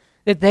 right?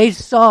 That they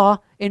saw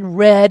and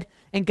read,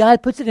 and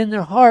God puts it in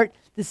their heart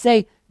to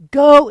say,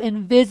 go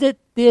and visit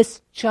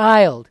this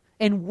child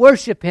and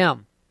worship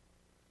him.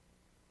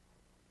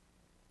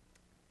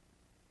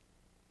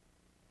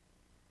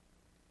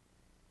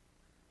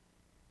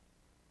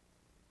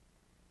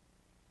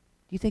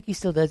 Do you think he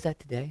still does that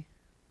today?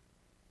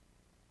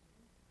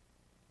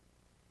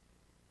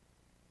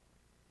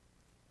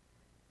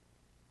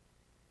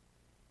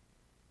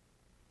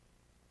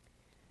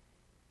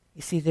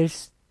 You see,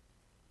 there's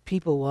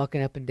people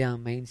walking up and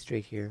down Main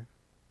Street here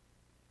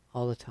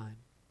all the time.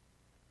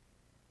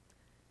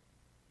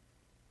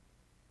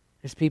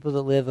 There's people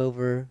that live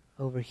over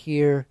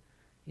here,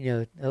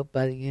 out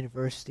by the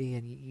university,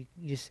 and you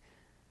just,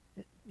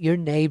 your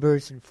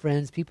neighbors and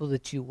friends, people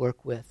that you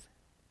work with,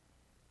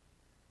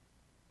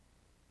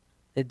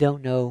 that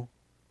don't know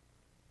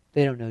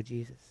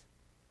Jesus.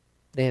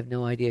 They have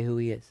no idea who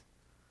he is.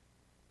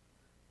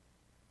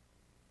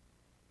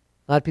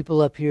 A lot of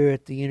people up here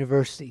at the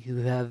university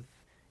who have,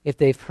 if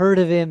they've heard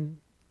of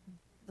him,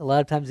 a lot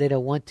of times they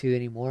don't want to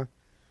anymore.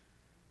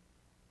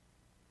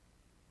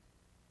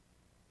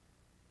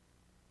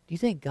 Do you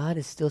think God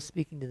is still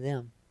speaking to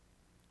them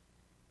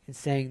and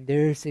saying,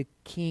 there's a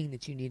king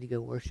that you need to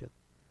go worship?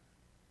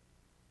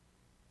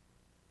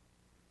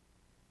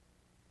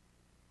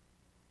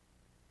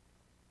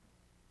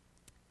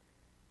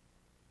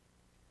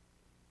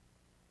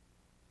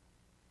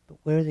 But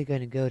where are they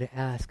going to go to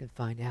ask and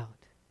find out?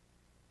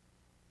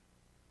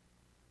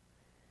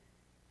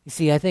 You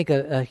see, I think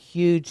a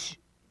huge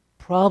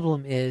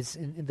problem is,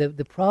 and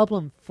the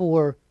problem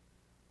for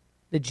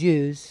the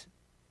Jews,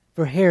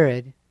 for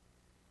Herod,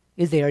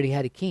 is they already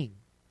had a king.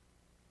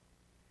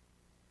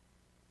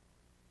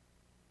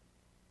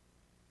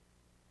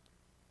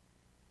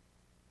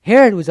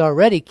 Herod was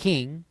already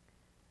king,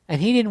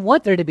 and he didn't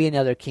want there to be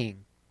another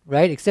king,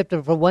 right? Except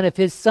for one of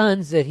his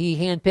sons that he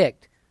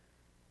handpicked.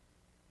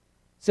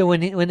 So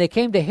when they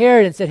came to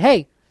Herod and said,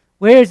 hey,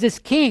 where is this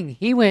king?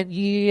 He went,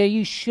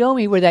 you show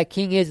me where that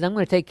king is, and I'm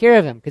going to take care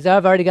of him, because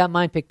I've already got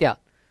mine picked out.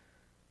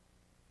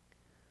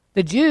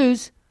 The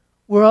Jews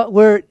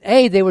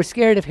they were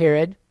scared of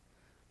Herod.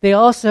 They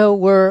also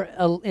were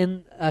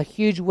in a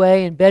huge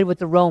way in bed with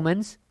the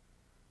Romans.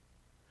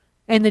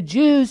 And the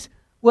Jews,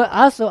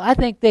 also, I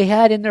think they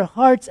had in their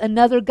hearts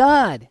another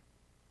God.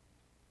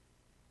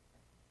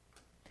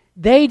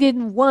 They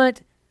didn't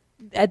want,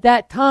 at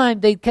that time,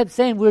 they kept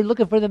saying, we're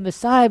looking for the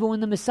Messiah, but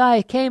when the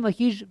Messiah came, a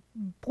huge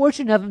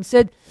portion of them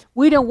said,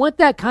 we don't want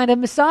that kind of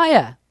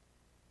Messiah.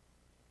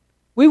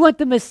 We want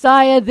the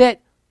Messiah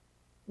that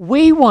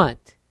we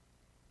want,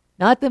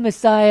 not the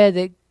Messiah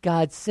that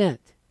God sent.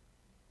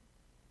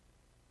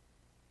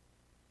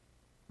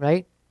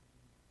 Right?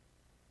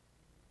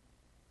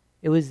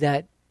 It was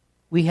that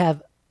we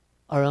have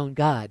our own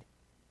God.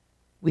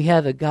 We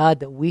have a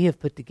God that we have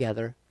put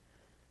together,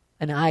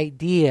 an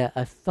idea,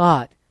 a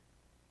thought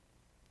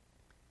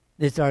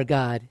that's our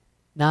God,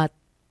 not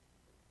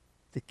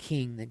the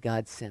king that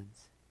God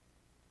sends.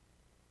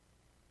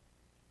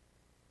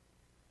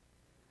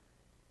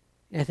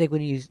 And I think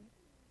when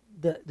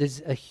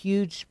there's a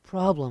huge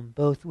problem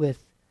both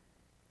with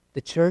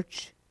the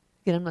church.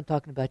 Again, I'm not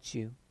talking about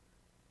you.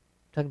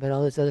 I'm talking about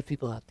all those other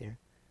people out there.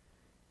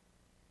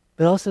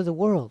 But also the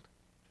world.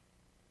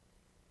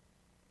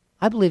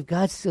 I believe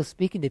God's still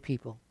speaking to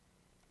people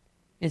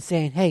and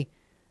saying, hey,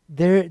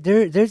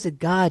 there's a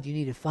God you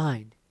need to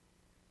find.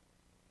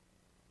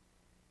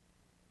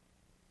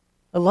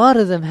 A lot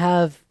of them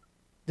have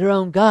their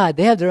own God.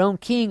 They have their own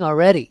king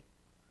already.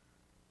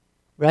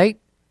 Right?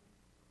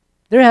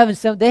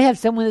 They have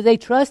someone that they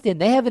trust in.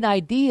 They have an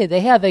idea. They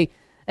have a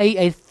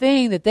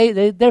thing that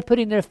they're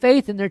putting their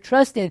faith and their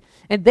trust in,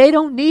 and they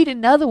don't need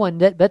another one.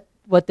 But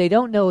what they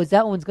don't know is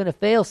that one's going to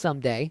fail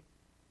someday,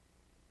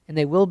 and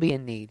they will be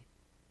in need.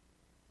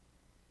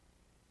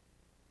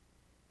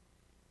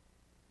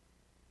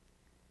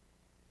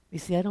 You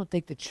see, I don't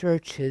think the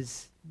church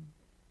has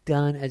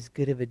done as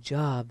good of a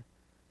job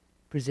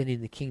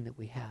presenting the King that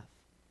we have.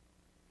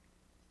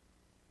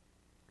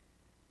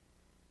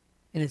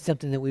 And it's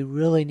something that we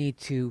really need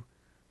to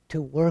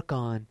work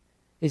on.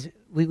 Is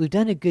we've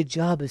done a good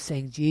job of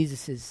saying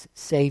Jesus is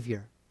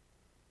Savior.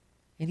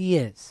 And He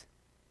is.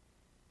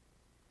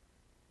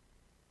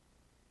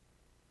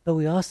 But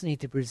we also need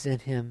to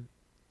present Him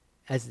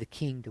as the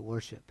King to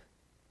worship.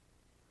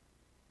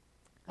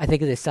 I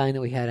think of the sign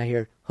that we had out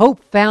here.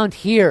 Hope found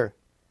here.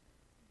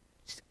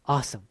 It's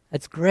awesome.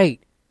 That's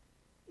great.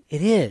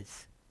 It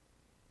is.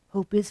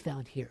 Hope is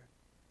found here.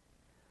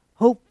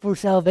 Hope for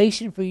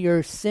salvation for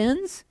your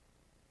sins,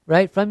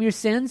 right? From your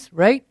sins,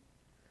 right?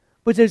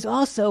 But there's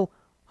also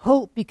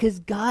hope because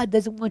God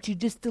doesn't want you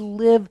just to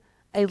live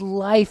a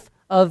life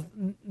of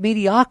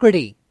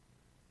mediocrity.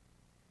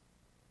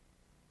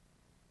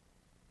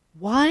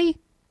 Why?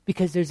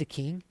 Because there's a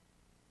King.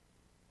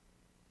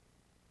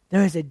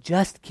 There is a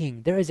just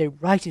King. There is a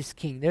righteous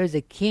King. There is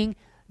a King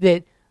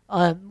that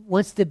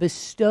wants to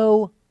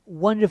bestow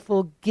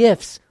wonderful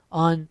gifts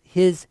on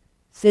His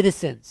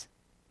citizens.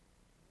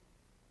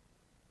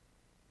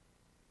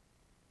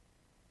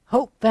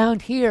 Hope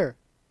found here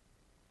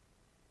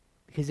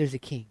because there's a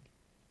King.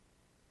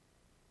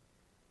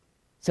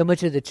 So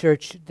much of the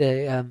church,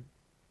 I've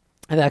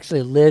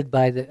actually lived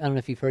by I don't know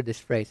if you've heard this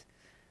phrase.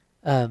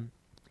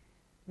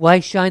 Why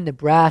shine the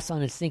brass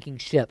on a sinking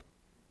ship?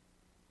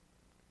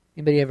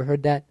 Anybody ever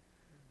heard that?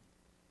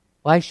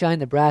 Why shine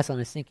the brass on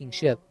a sinking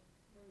ship?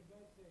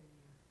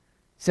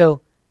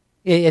 So,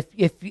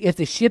 if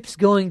the ship's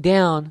going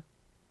down,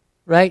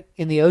 right,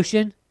 in the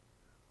ocean,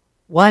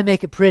 why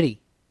make it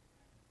pretty?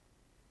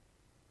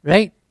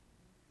 Right?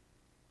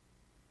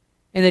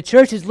 And the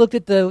church has looked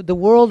at the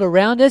world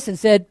around us and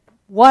said,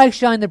 why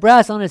shine the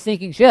brass on a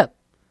sinking ship?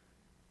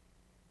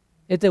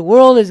 If the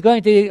world is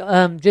going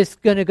to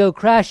just going to go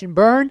crash and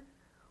burn,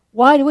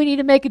 why do we need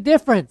to make a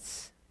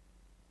difference?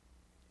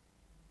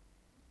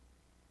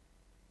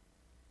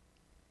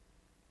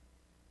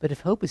 But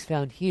if hope is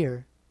found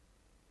here,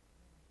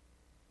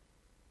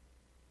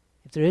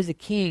 if there is a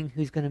King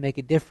who's going to make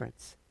a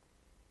difference,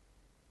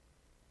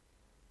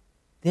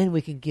 then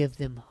we can give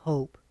them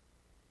hope.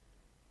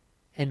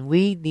 And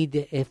we need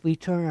to, if we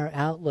turn our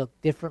outlook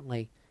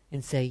differently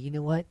and say, you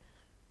know what?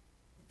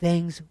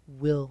 Things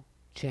will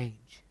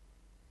change.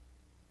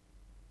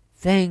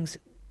 Things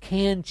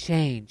can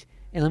change.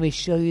 And let me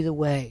show you the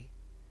way.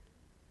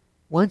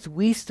 Once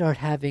we start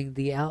having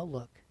the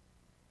outlook,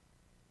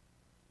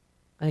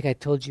 I think I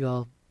told you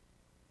all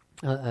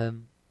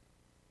about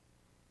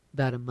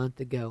a month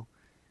ago.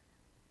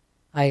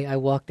 I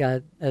walked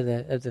out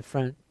of the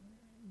front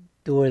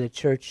door of the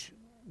church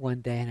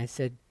one day and I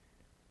said,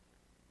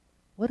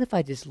 what if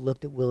I just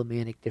looked at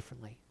Willimantic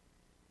differently?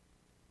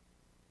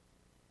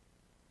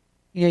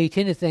 You know, you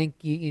tend to think,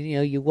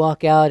 you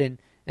walk out and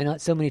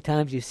so many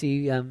times you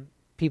see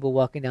people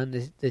walking down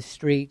the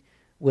street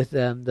with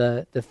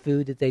the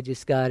food that they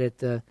just got at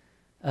the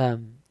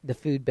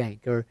food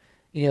bank, or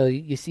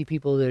you see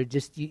people that are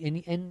just,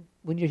 and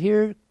when you're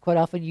here, quite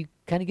often you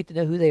kind of get to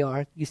know who they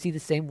are. You see the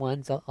same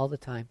ones all the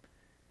time.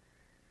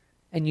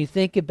 And you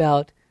think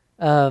about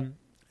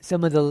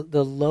some of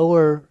the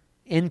lower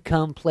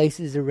income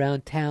places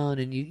around town,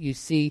 and you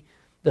see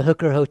the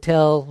Hooker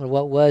Hotel, or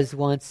what was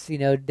once,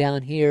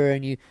 down here,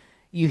 and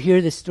you hear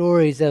the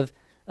stories of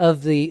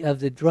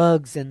the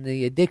drugs and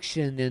the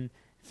addiction. And in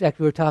fact,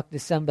 we were talking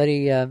to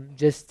somebody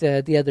just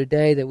the other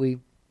day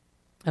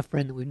a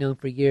friend that we've known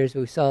for years, but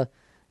we saw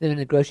them in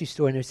the grocery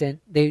store, and they're saying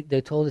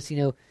they told us,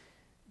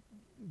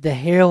 the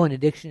heroin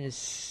addiction is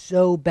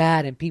so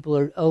bad, and people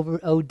are over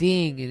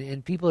ODing,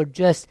 and people are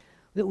just,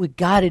 that we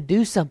got to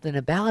do something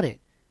about it.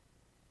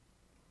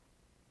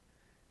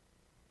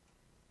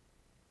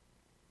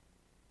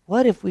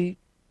 What if we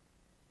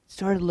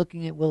started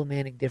looking at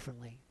Willimantic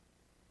differently?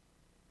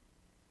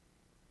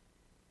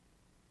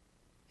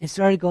 And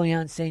started going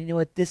out and saying, you know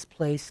what, this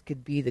place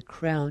could be the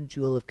crown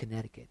jewel of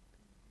Connecticut.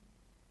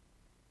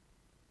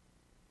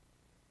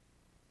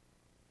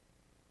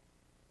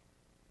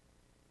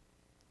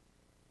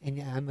 And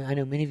I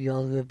know many of you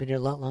all who have been here a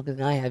lot longer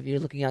than I have, you're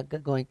looking out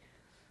going,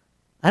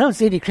 I don't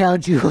see any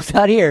crown jewels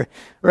out here,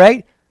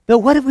 right? But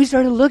what if we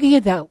started looking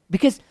at that?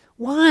 Because,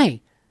 why?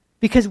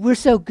 Because we're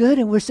so good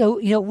and we're so,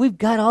 we've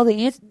got all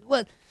the answers.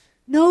 Well,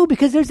 no,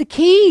 because there's a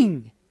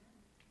King.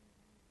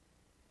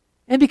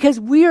 And because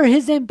we are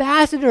His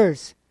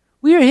ambassadors.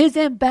 We are His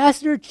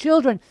ambassador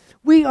children.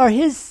 We are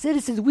His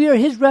citizens. We are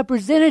His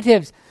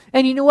representatives.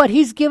 And you know what?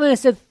 He's given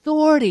us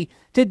authority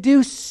to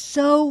do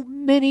so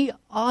many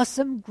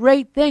awesome,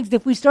 great things.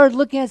 If we started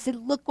looking at it and said,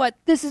 look what,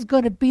 this is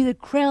going to be the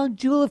crown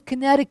jewel of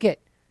Connecticut.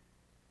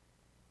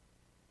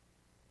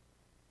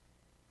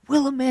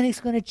 Willimantic's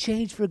going to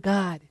change for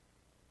God.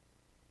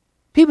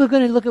 People are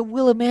going to look at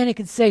Willimantic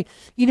and say,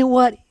 you know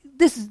what?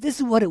 This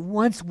is what it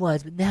once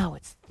was, but now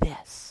it's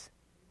this.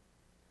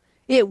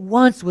 It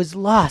once was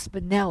lost,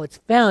 but now it's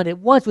found. It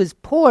once was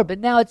poor, but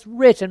now it's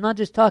rich. I'm not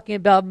just talking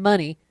about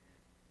money.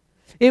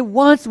 It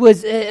once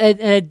was an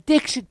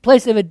addiction,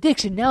 place of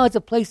addiction. Now it's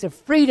a place of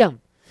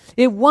freedom.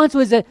 It once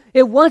was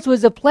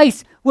a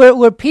place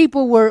where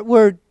people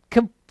were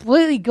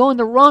completely going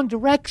the wrong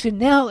direction.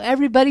 Now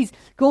everybody's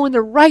going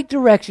the right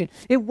direction.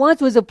 It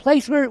once was a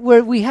place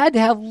where we had to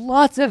have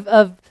lots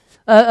of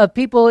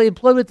people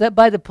employed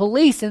by the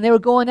police, and they were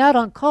going out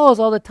on calls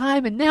all the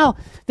time. And now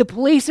the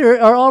police are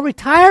all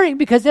retiring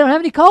because they don't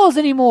have any calls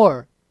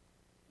anymore.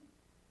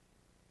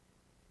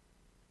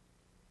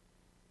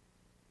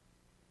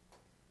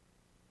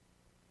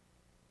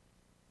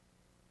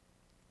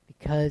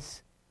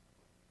 Because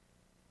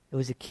there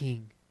was a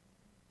king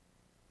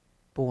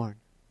born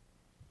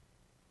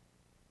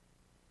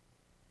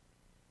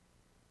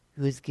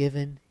who has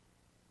given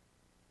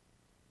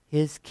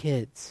his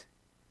kids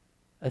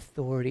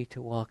authority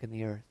to walk in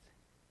the earth.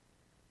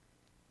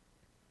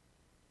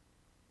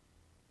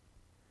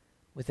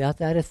 Without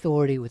that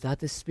authority, without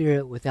the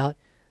Spirit, without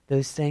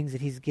those things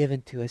that he's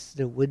given to us,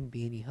 there wouldn't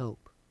be any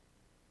hope.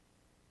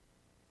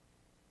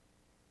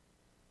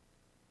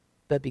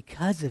 But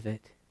because of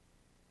it,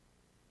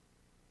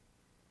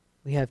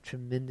 we have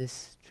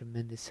tremendous,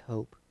 tremendous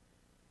hope.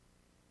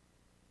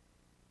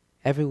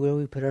 Everywhere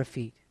we put our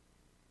feet,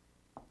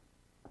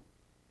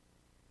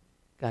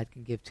 God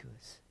can give to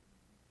us.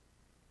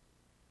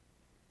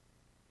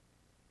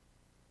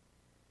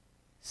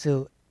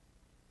 So,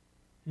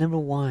 number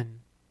one,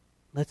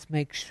 let's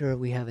make sure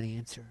we have an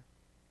answer.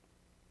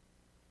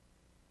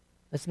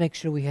 Let's make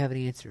sure we have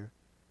an answer.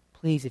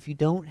 Please, if you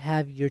don't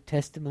have your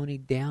testimony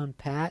down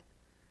pat,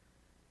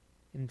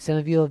 and some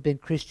of you have been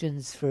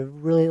Christians for a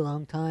really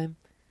long time,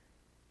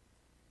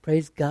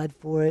 praise God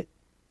for it.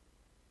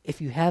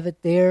 If you have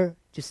it there,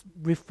 just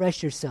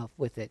refresh yourself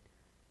with it.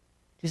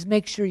 Just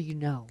make sure you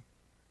know.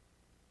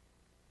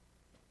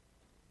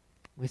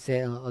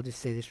 I'll just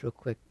say this real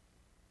quick.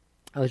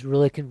 I was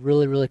really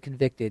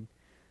convicted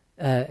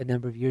a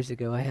number of years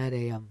ago. I had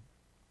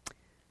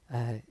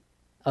I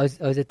was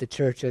at the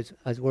church. I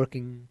was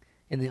working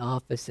in the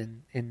office,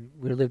 and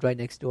we lived right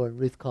next door. And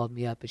Ruth called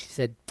me up, and she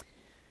said,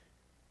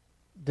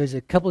 "There's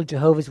a couple of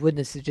Jehovah's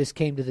Witnesses that just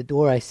came to the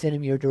door. I sent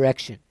them your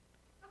direction."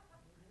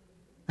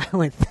 I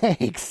went,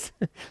 "Thanks."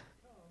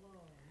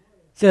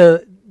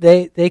 So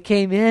they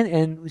came in,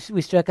 and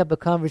we struck up a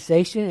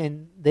conversation,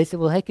 and they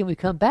said, "Well, hey, can we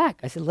come back?"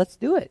 I said, "Let's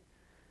do it."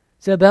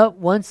 So about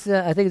once,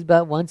 I think it's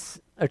about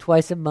once or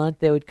twice a month,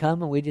 they would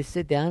come, and we'd just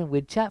sit down, and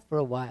we'd chat for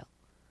a while.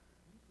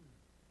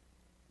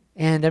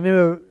 And I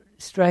remember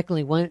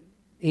strikingly,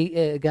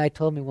 a guy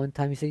told me one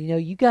time, he said,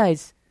 you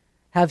guys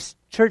have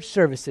church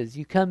services.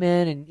 You come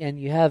in, and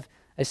you have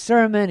a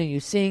sermon, and you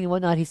sing and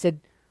whatnot. He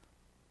said,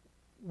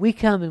 we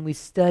come and we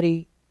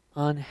study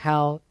on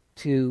how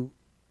to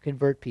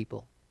convert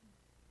people.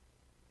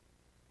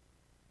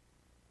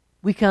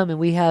 We come and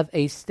we have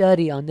a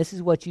study on this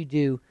is what you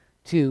do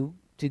to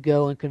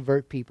go and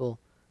convert people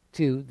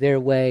to their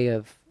way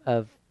of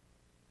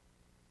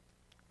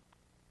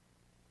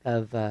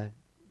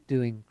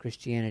doing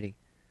Christianity.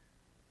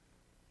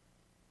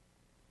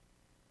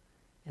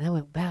 And I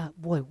went,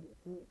 boy,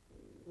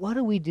 what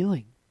are we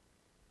doing?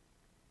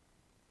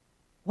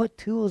 What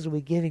tools are we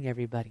giving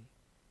everybody?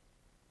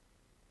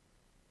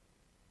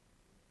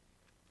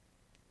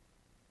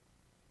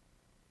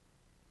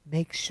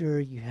 Make sure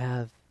you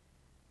have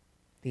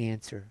the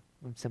answer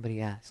when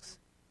somebody asks.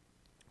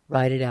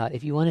 Write it out.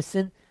 If you want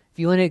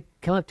to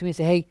come up to me and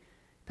say, "Hey,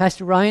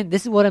 Pastor Ryan,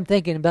 this is what I'm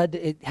thinking about.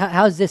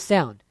 How does this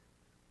sound?"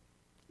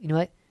 You know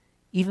what?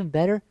 Even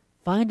better,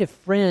 find a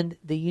friend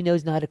that you know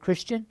is not a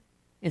Christian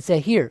and say,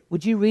 "Here,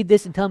 would you read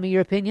this and tell me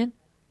your opinion?"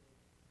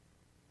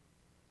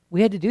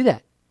 We had to do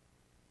that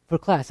for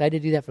class. I had to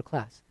do that for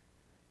class.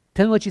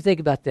 Tell me what you think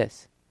about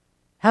this.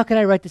 How can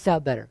I write this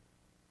out better?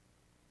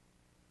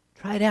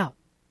 Try it out.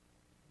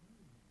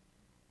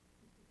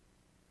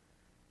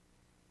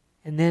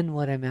 And then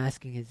what I'm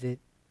asking is that,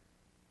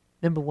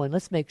 number one,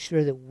 let's make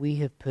sure that we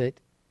have put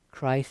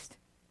Christ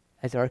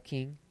as our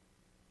King.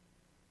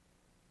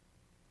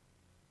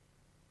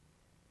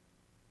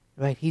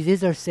 Right? He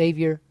is our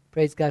Savior.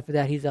 Praise God for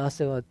that. He's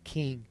also a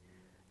King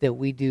that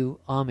we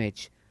do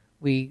homage.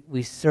 We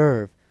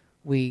serve.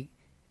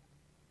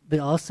 But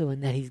also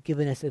in that He's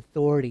given us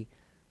authority.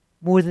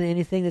 More than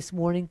anything this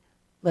morning,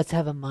 let's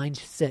have a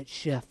mindset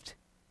shift.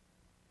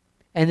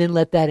 And then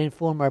let that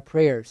inform our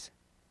prayers.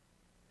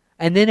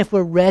 And then if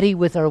we're ready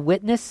with our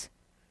witness,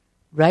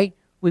 right?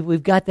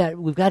 We've got it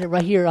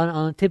right here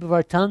on the tip of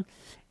our tongue.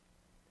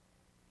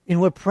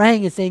 And we're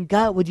praying and saying,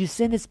 "God, would you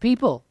send us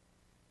people?"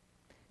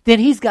 Then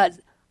He's got,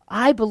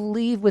 I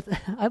believe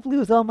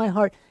with all my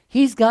heart,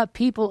 He's got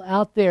people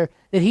out there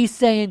that He's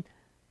saying,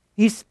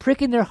 He's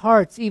pricking their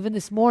hearts even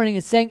this morning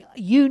and saying,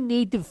 you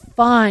need to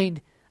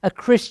find a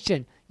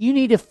Christian. You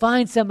need to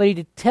find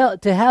somebody to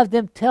have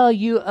them tell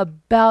you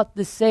about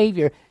the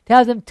Savior, to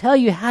have them tell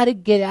you how to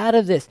get out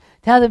of this,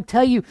 to have them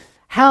tell you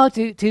how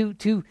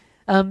to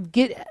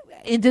get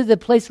into the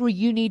place where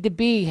you need to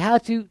be, how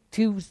to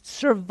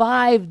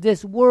survive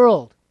this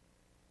world.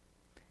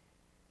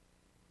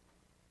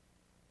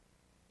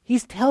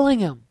 He's telling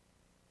him.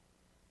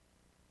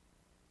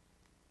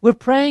 We're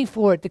praying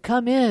for it to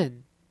come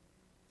in.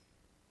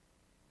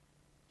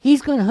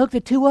 He's going to hook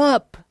the two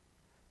up.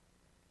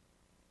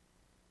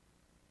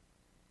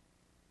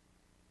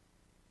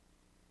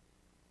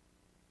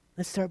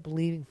 Let's start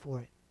believing for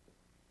it.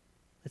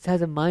 Let's have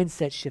the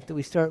mindset shift that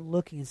we start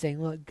looking and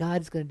saying, look,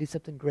 God is going to do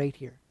something great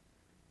here.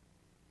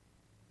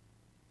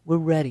 We're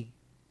ready.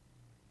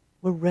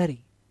 We're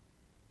ready.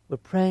 We're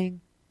praying.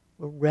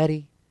 We're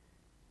ready.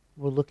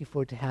 We're looking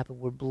for it to happen.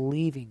 We're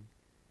believing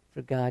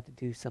for God to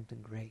do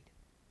something great.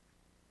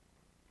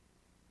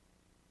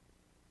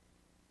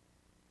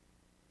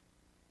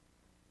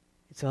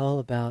 It's all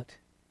about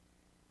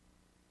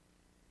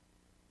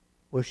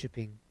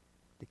worshiping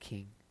the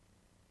King.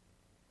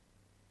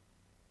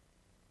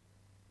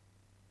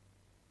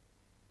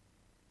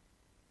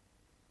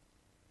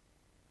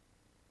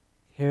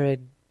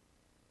 Herod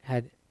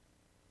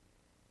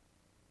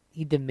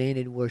he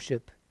demanded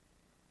worship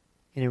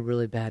in a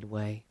really bad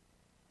way.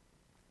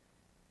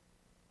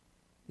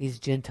 These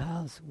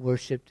Gentiles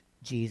worshipped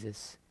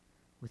Jesus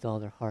with all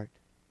their heart.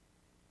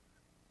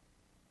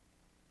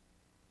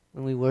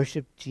 When we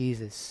worship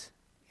Jesus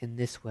in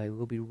this way,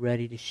 we'll be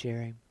ready to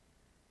share him.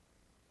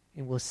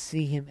 And we'll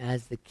see him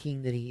as the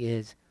King that he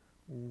is,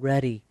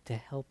 ready to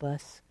help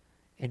us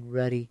and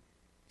ready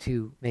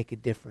to make a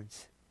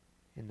difference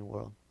in the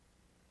world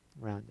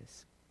around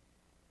us.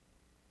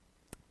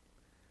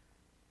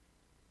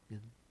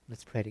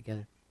 Let's pray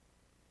together.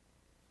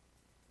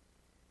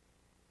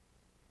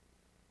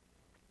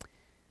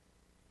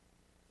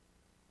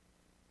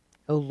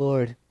 Oh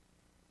Lord,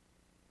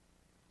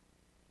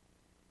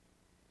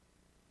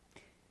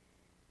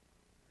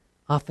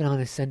 often on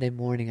a Sunday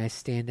morning I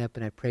stand up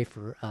and I pray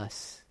for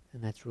us,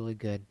 and that's really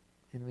good,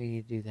 and we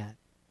need to do that.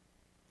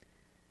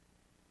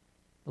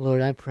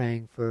 Lord, I'm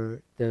praying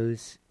for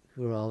those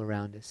who are all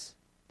around us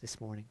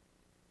this morning.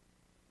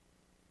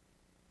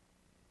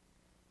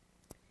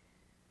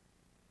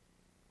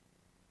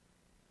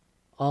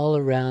 All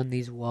around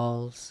these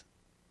walls,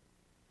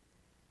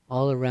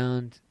 all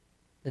around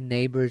the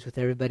neighbors, with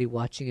everybody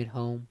watching at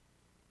home,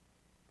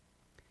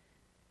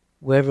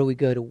 wherever we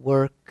go to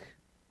work,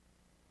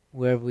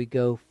 wherever we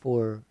go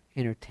for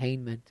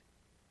entertainment,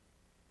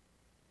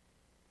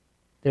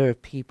 there are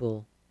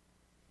people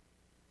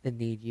that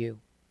need you.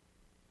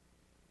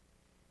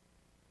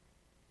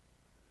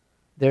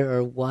 There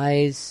are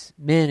wise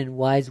men and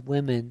wise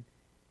women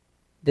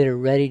that are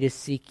ready to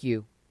seek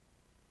you,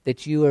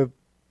 that you are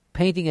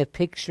painting a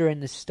picture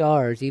in the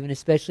stars, even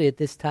especially at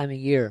this time of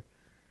year,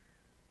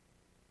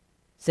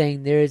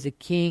 saying there is a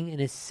King and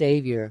a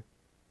Savior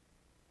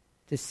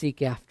to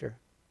seek after.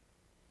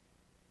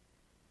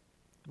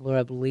 Lord,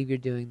 I believe you're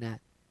doing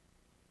that.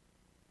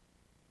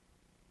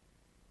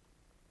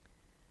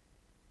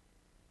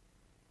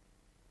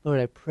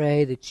 Lord, I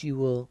pray that you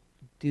will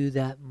do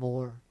that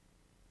more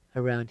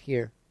around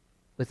here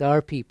with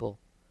our people,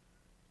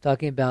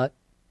 talking about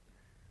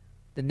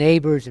the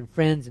neighbors and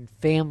friends and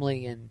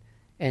family and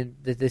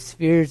the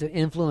spheres of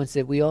influence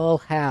that we all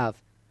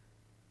have.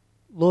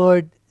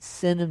 Lord,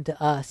 send them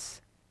to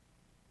us.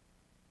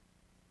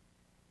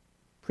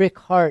 Prick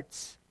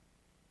hearts.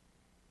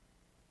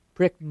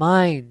 Prick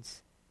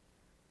minds.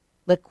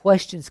 Let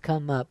questions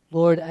come up.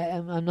 Lord,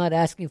 I'm not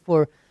asking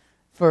for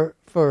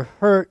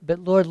hurt, but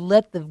Lord,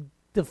 let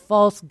the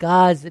false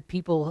gods that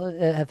people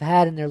have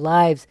had in their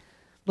lives,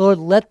 Lord,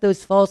 let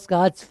those false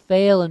gods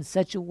fail in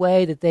such a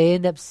way that they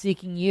end up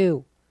seeking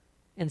you,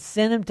 and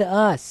send them to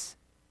us.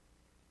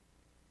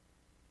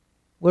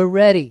 We're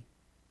ready.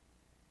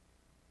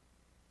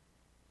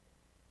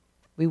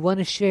 We want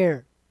to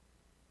share.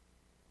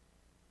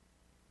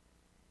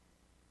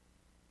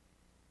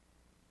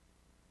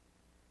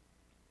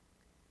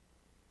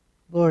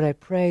 Lord, I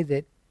pray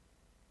that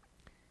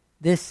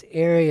this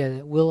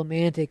area,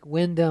 Willimantic,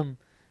 Windham,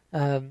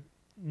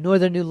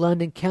 northern New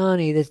London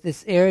County,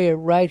 this area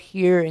right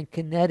here in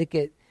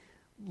Connecticut,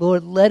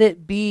 Lord, let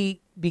it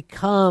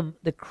become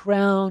the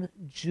crown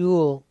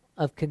jewel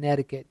of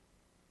Connecticut.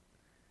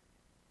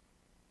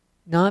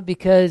 Not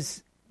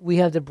because we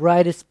have the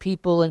brightest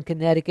people in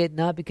Connecticut,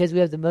 not because we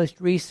have the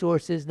most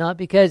resources, not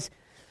because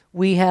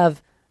we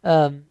have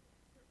the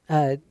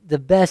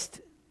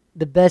best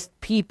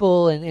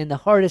people and the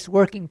hardest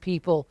working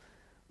people,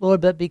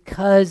 Lord, but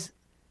because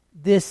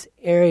this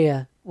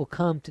area will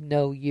come to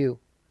know you.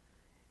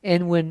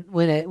 And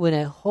when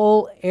a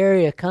whole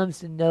area comes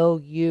to know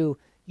you,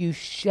 you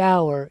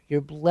shower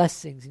your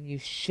blessings, and you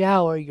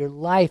shower your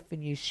life,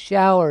 and you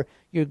shower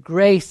your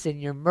grace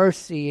and your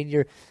mercy and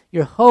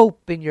your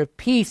hope and your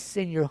peace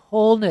and your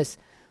wholeness.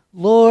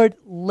 Lord,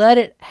 let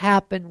it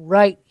happen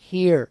right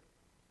here.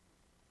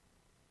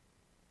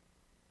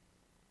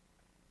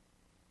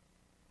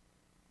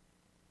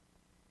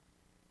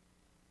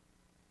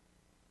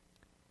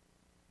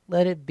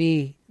 Let it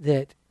be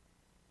that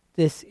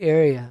this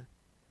area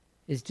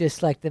is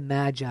just like the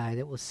Magi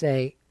that will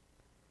say,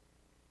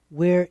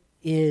 where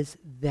is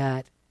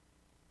that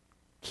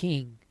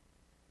King.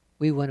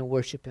 We want to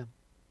worship him.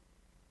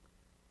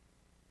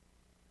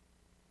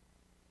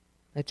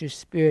 Let your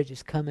Spirit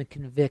just come and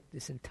convict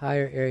this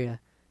entire area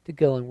to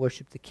go and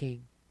worship the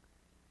King.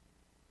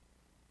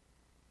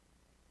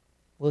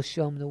 We'll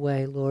show him the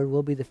way, Lord.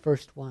 We'll be the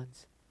first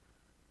ones.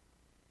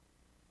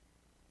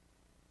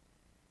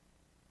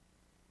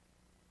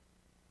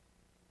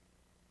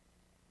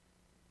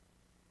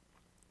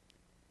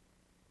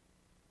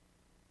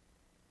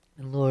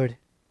 And Lord,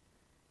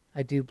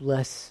 I do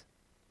bless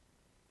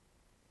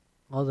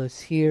all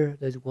those here,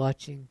 those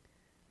watching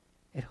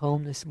at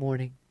home this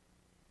morning.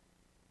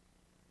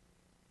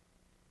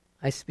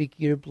 I speak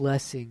your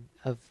blessing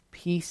of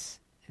peace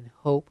and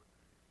hope.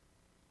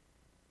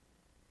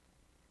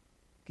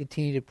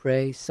 Continue to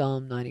pray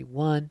Psalm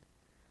 91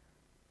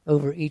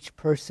 over each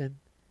person,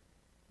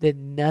 that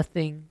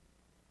nothing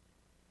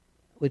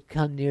would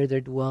come near their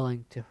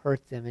dwelling to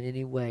hurt them in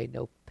any way.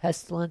 No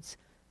pestilence,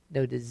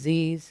 no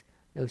disease,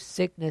 no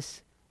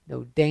sickness,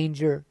 no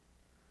danger.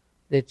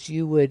 That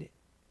you would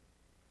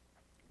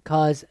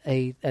cause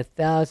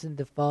 1,000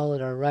 to fall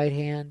at our right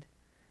hand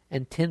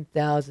and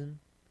 10,000.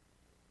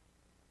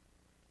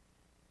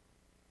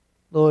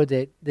 Lord,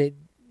 that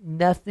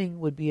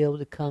nothing would be able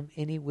to come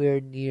anywhere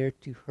near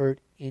to hurt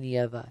any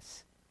of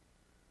us.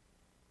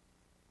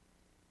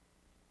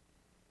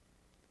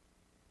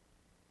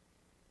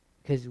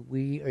 Because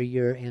we are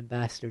your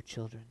ambassador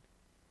children.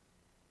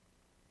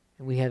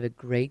 And we have a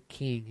great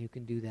King who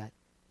can do that.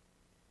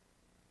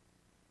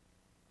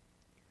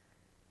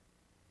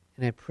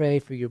 And I pray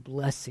for your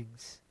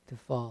blessings to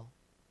fall.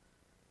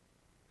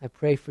 I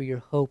pray for your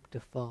hope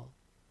to fall.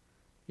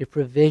 Your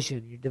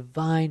provision, your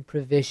divine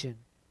provision.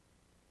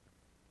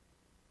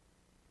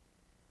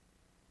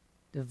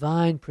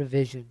 Divine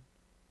provision.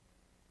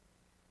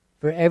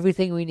 For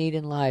everything we need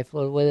in life,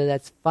 Lord, whether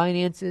that's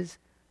finances,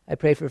 I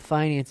pray for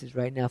finances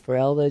right now. For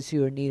all those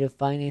who are in need of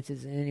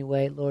finances in any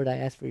way, Lord, I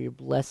ask for your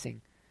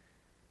blessing.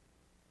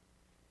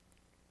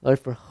 Lord,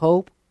 for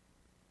hope,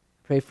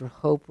 I pray for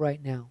hope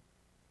right now.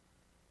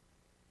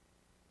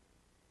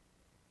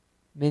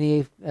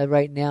 Many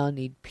right now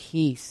need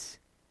peace.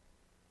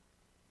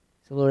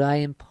 So, Lord, I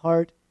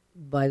impart,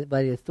 by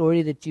the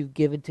authority that you've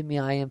given to me,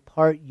 I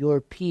impart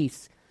your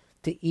peace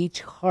to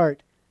each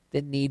heart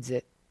that needs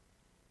it.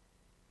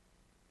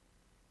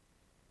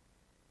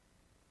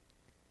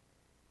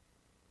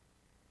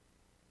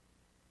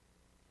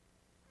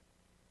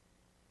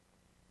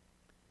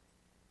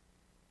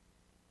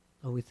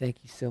 Oh, we thank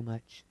you so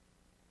much.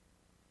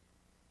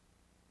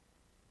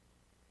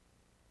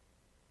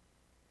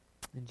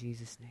 In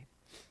Jesus' name.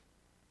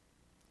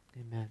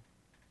 Amen.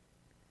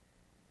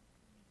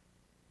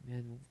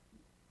 Amen.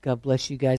 God bless you guys.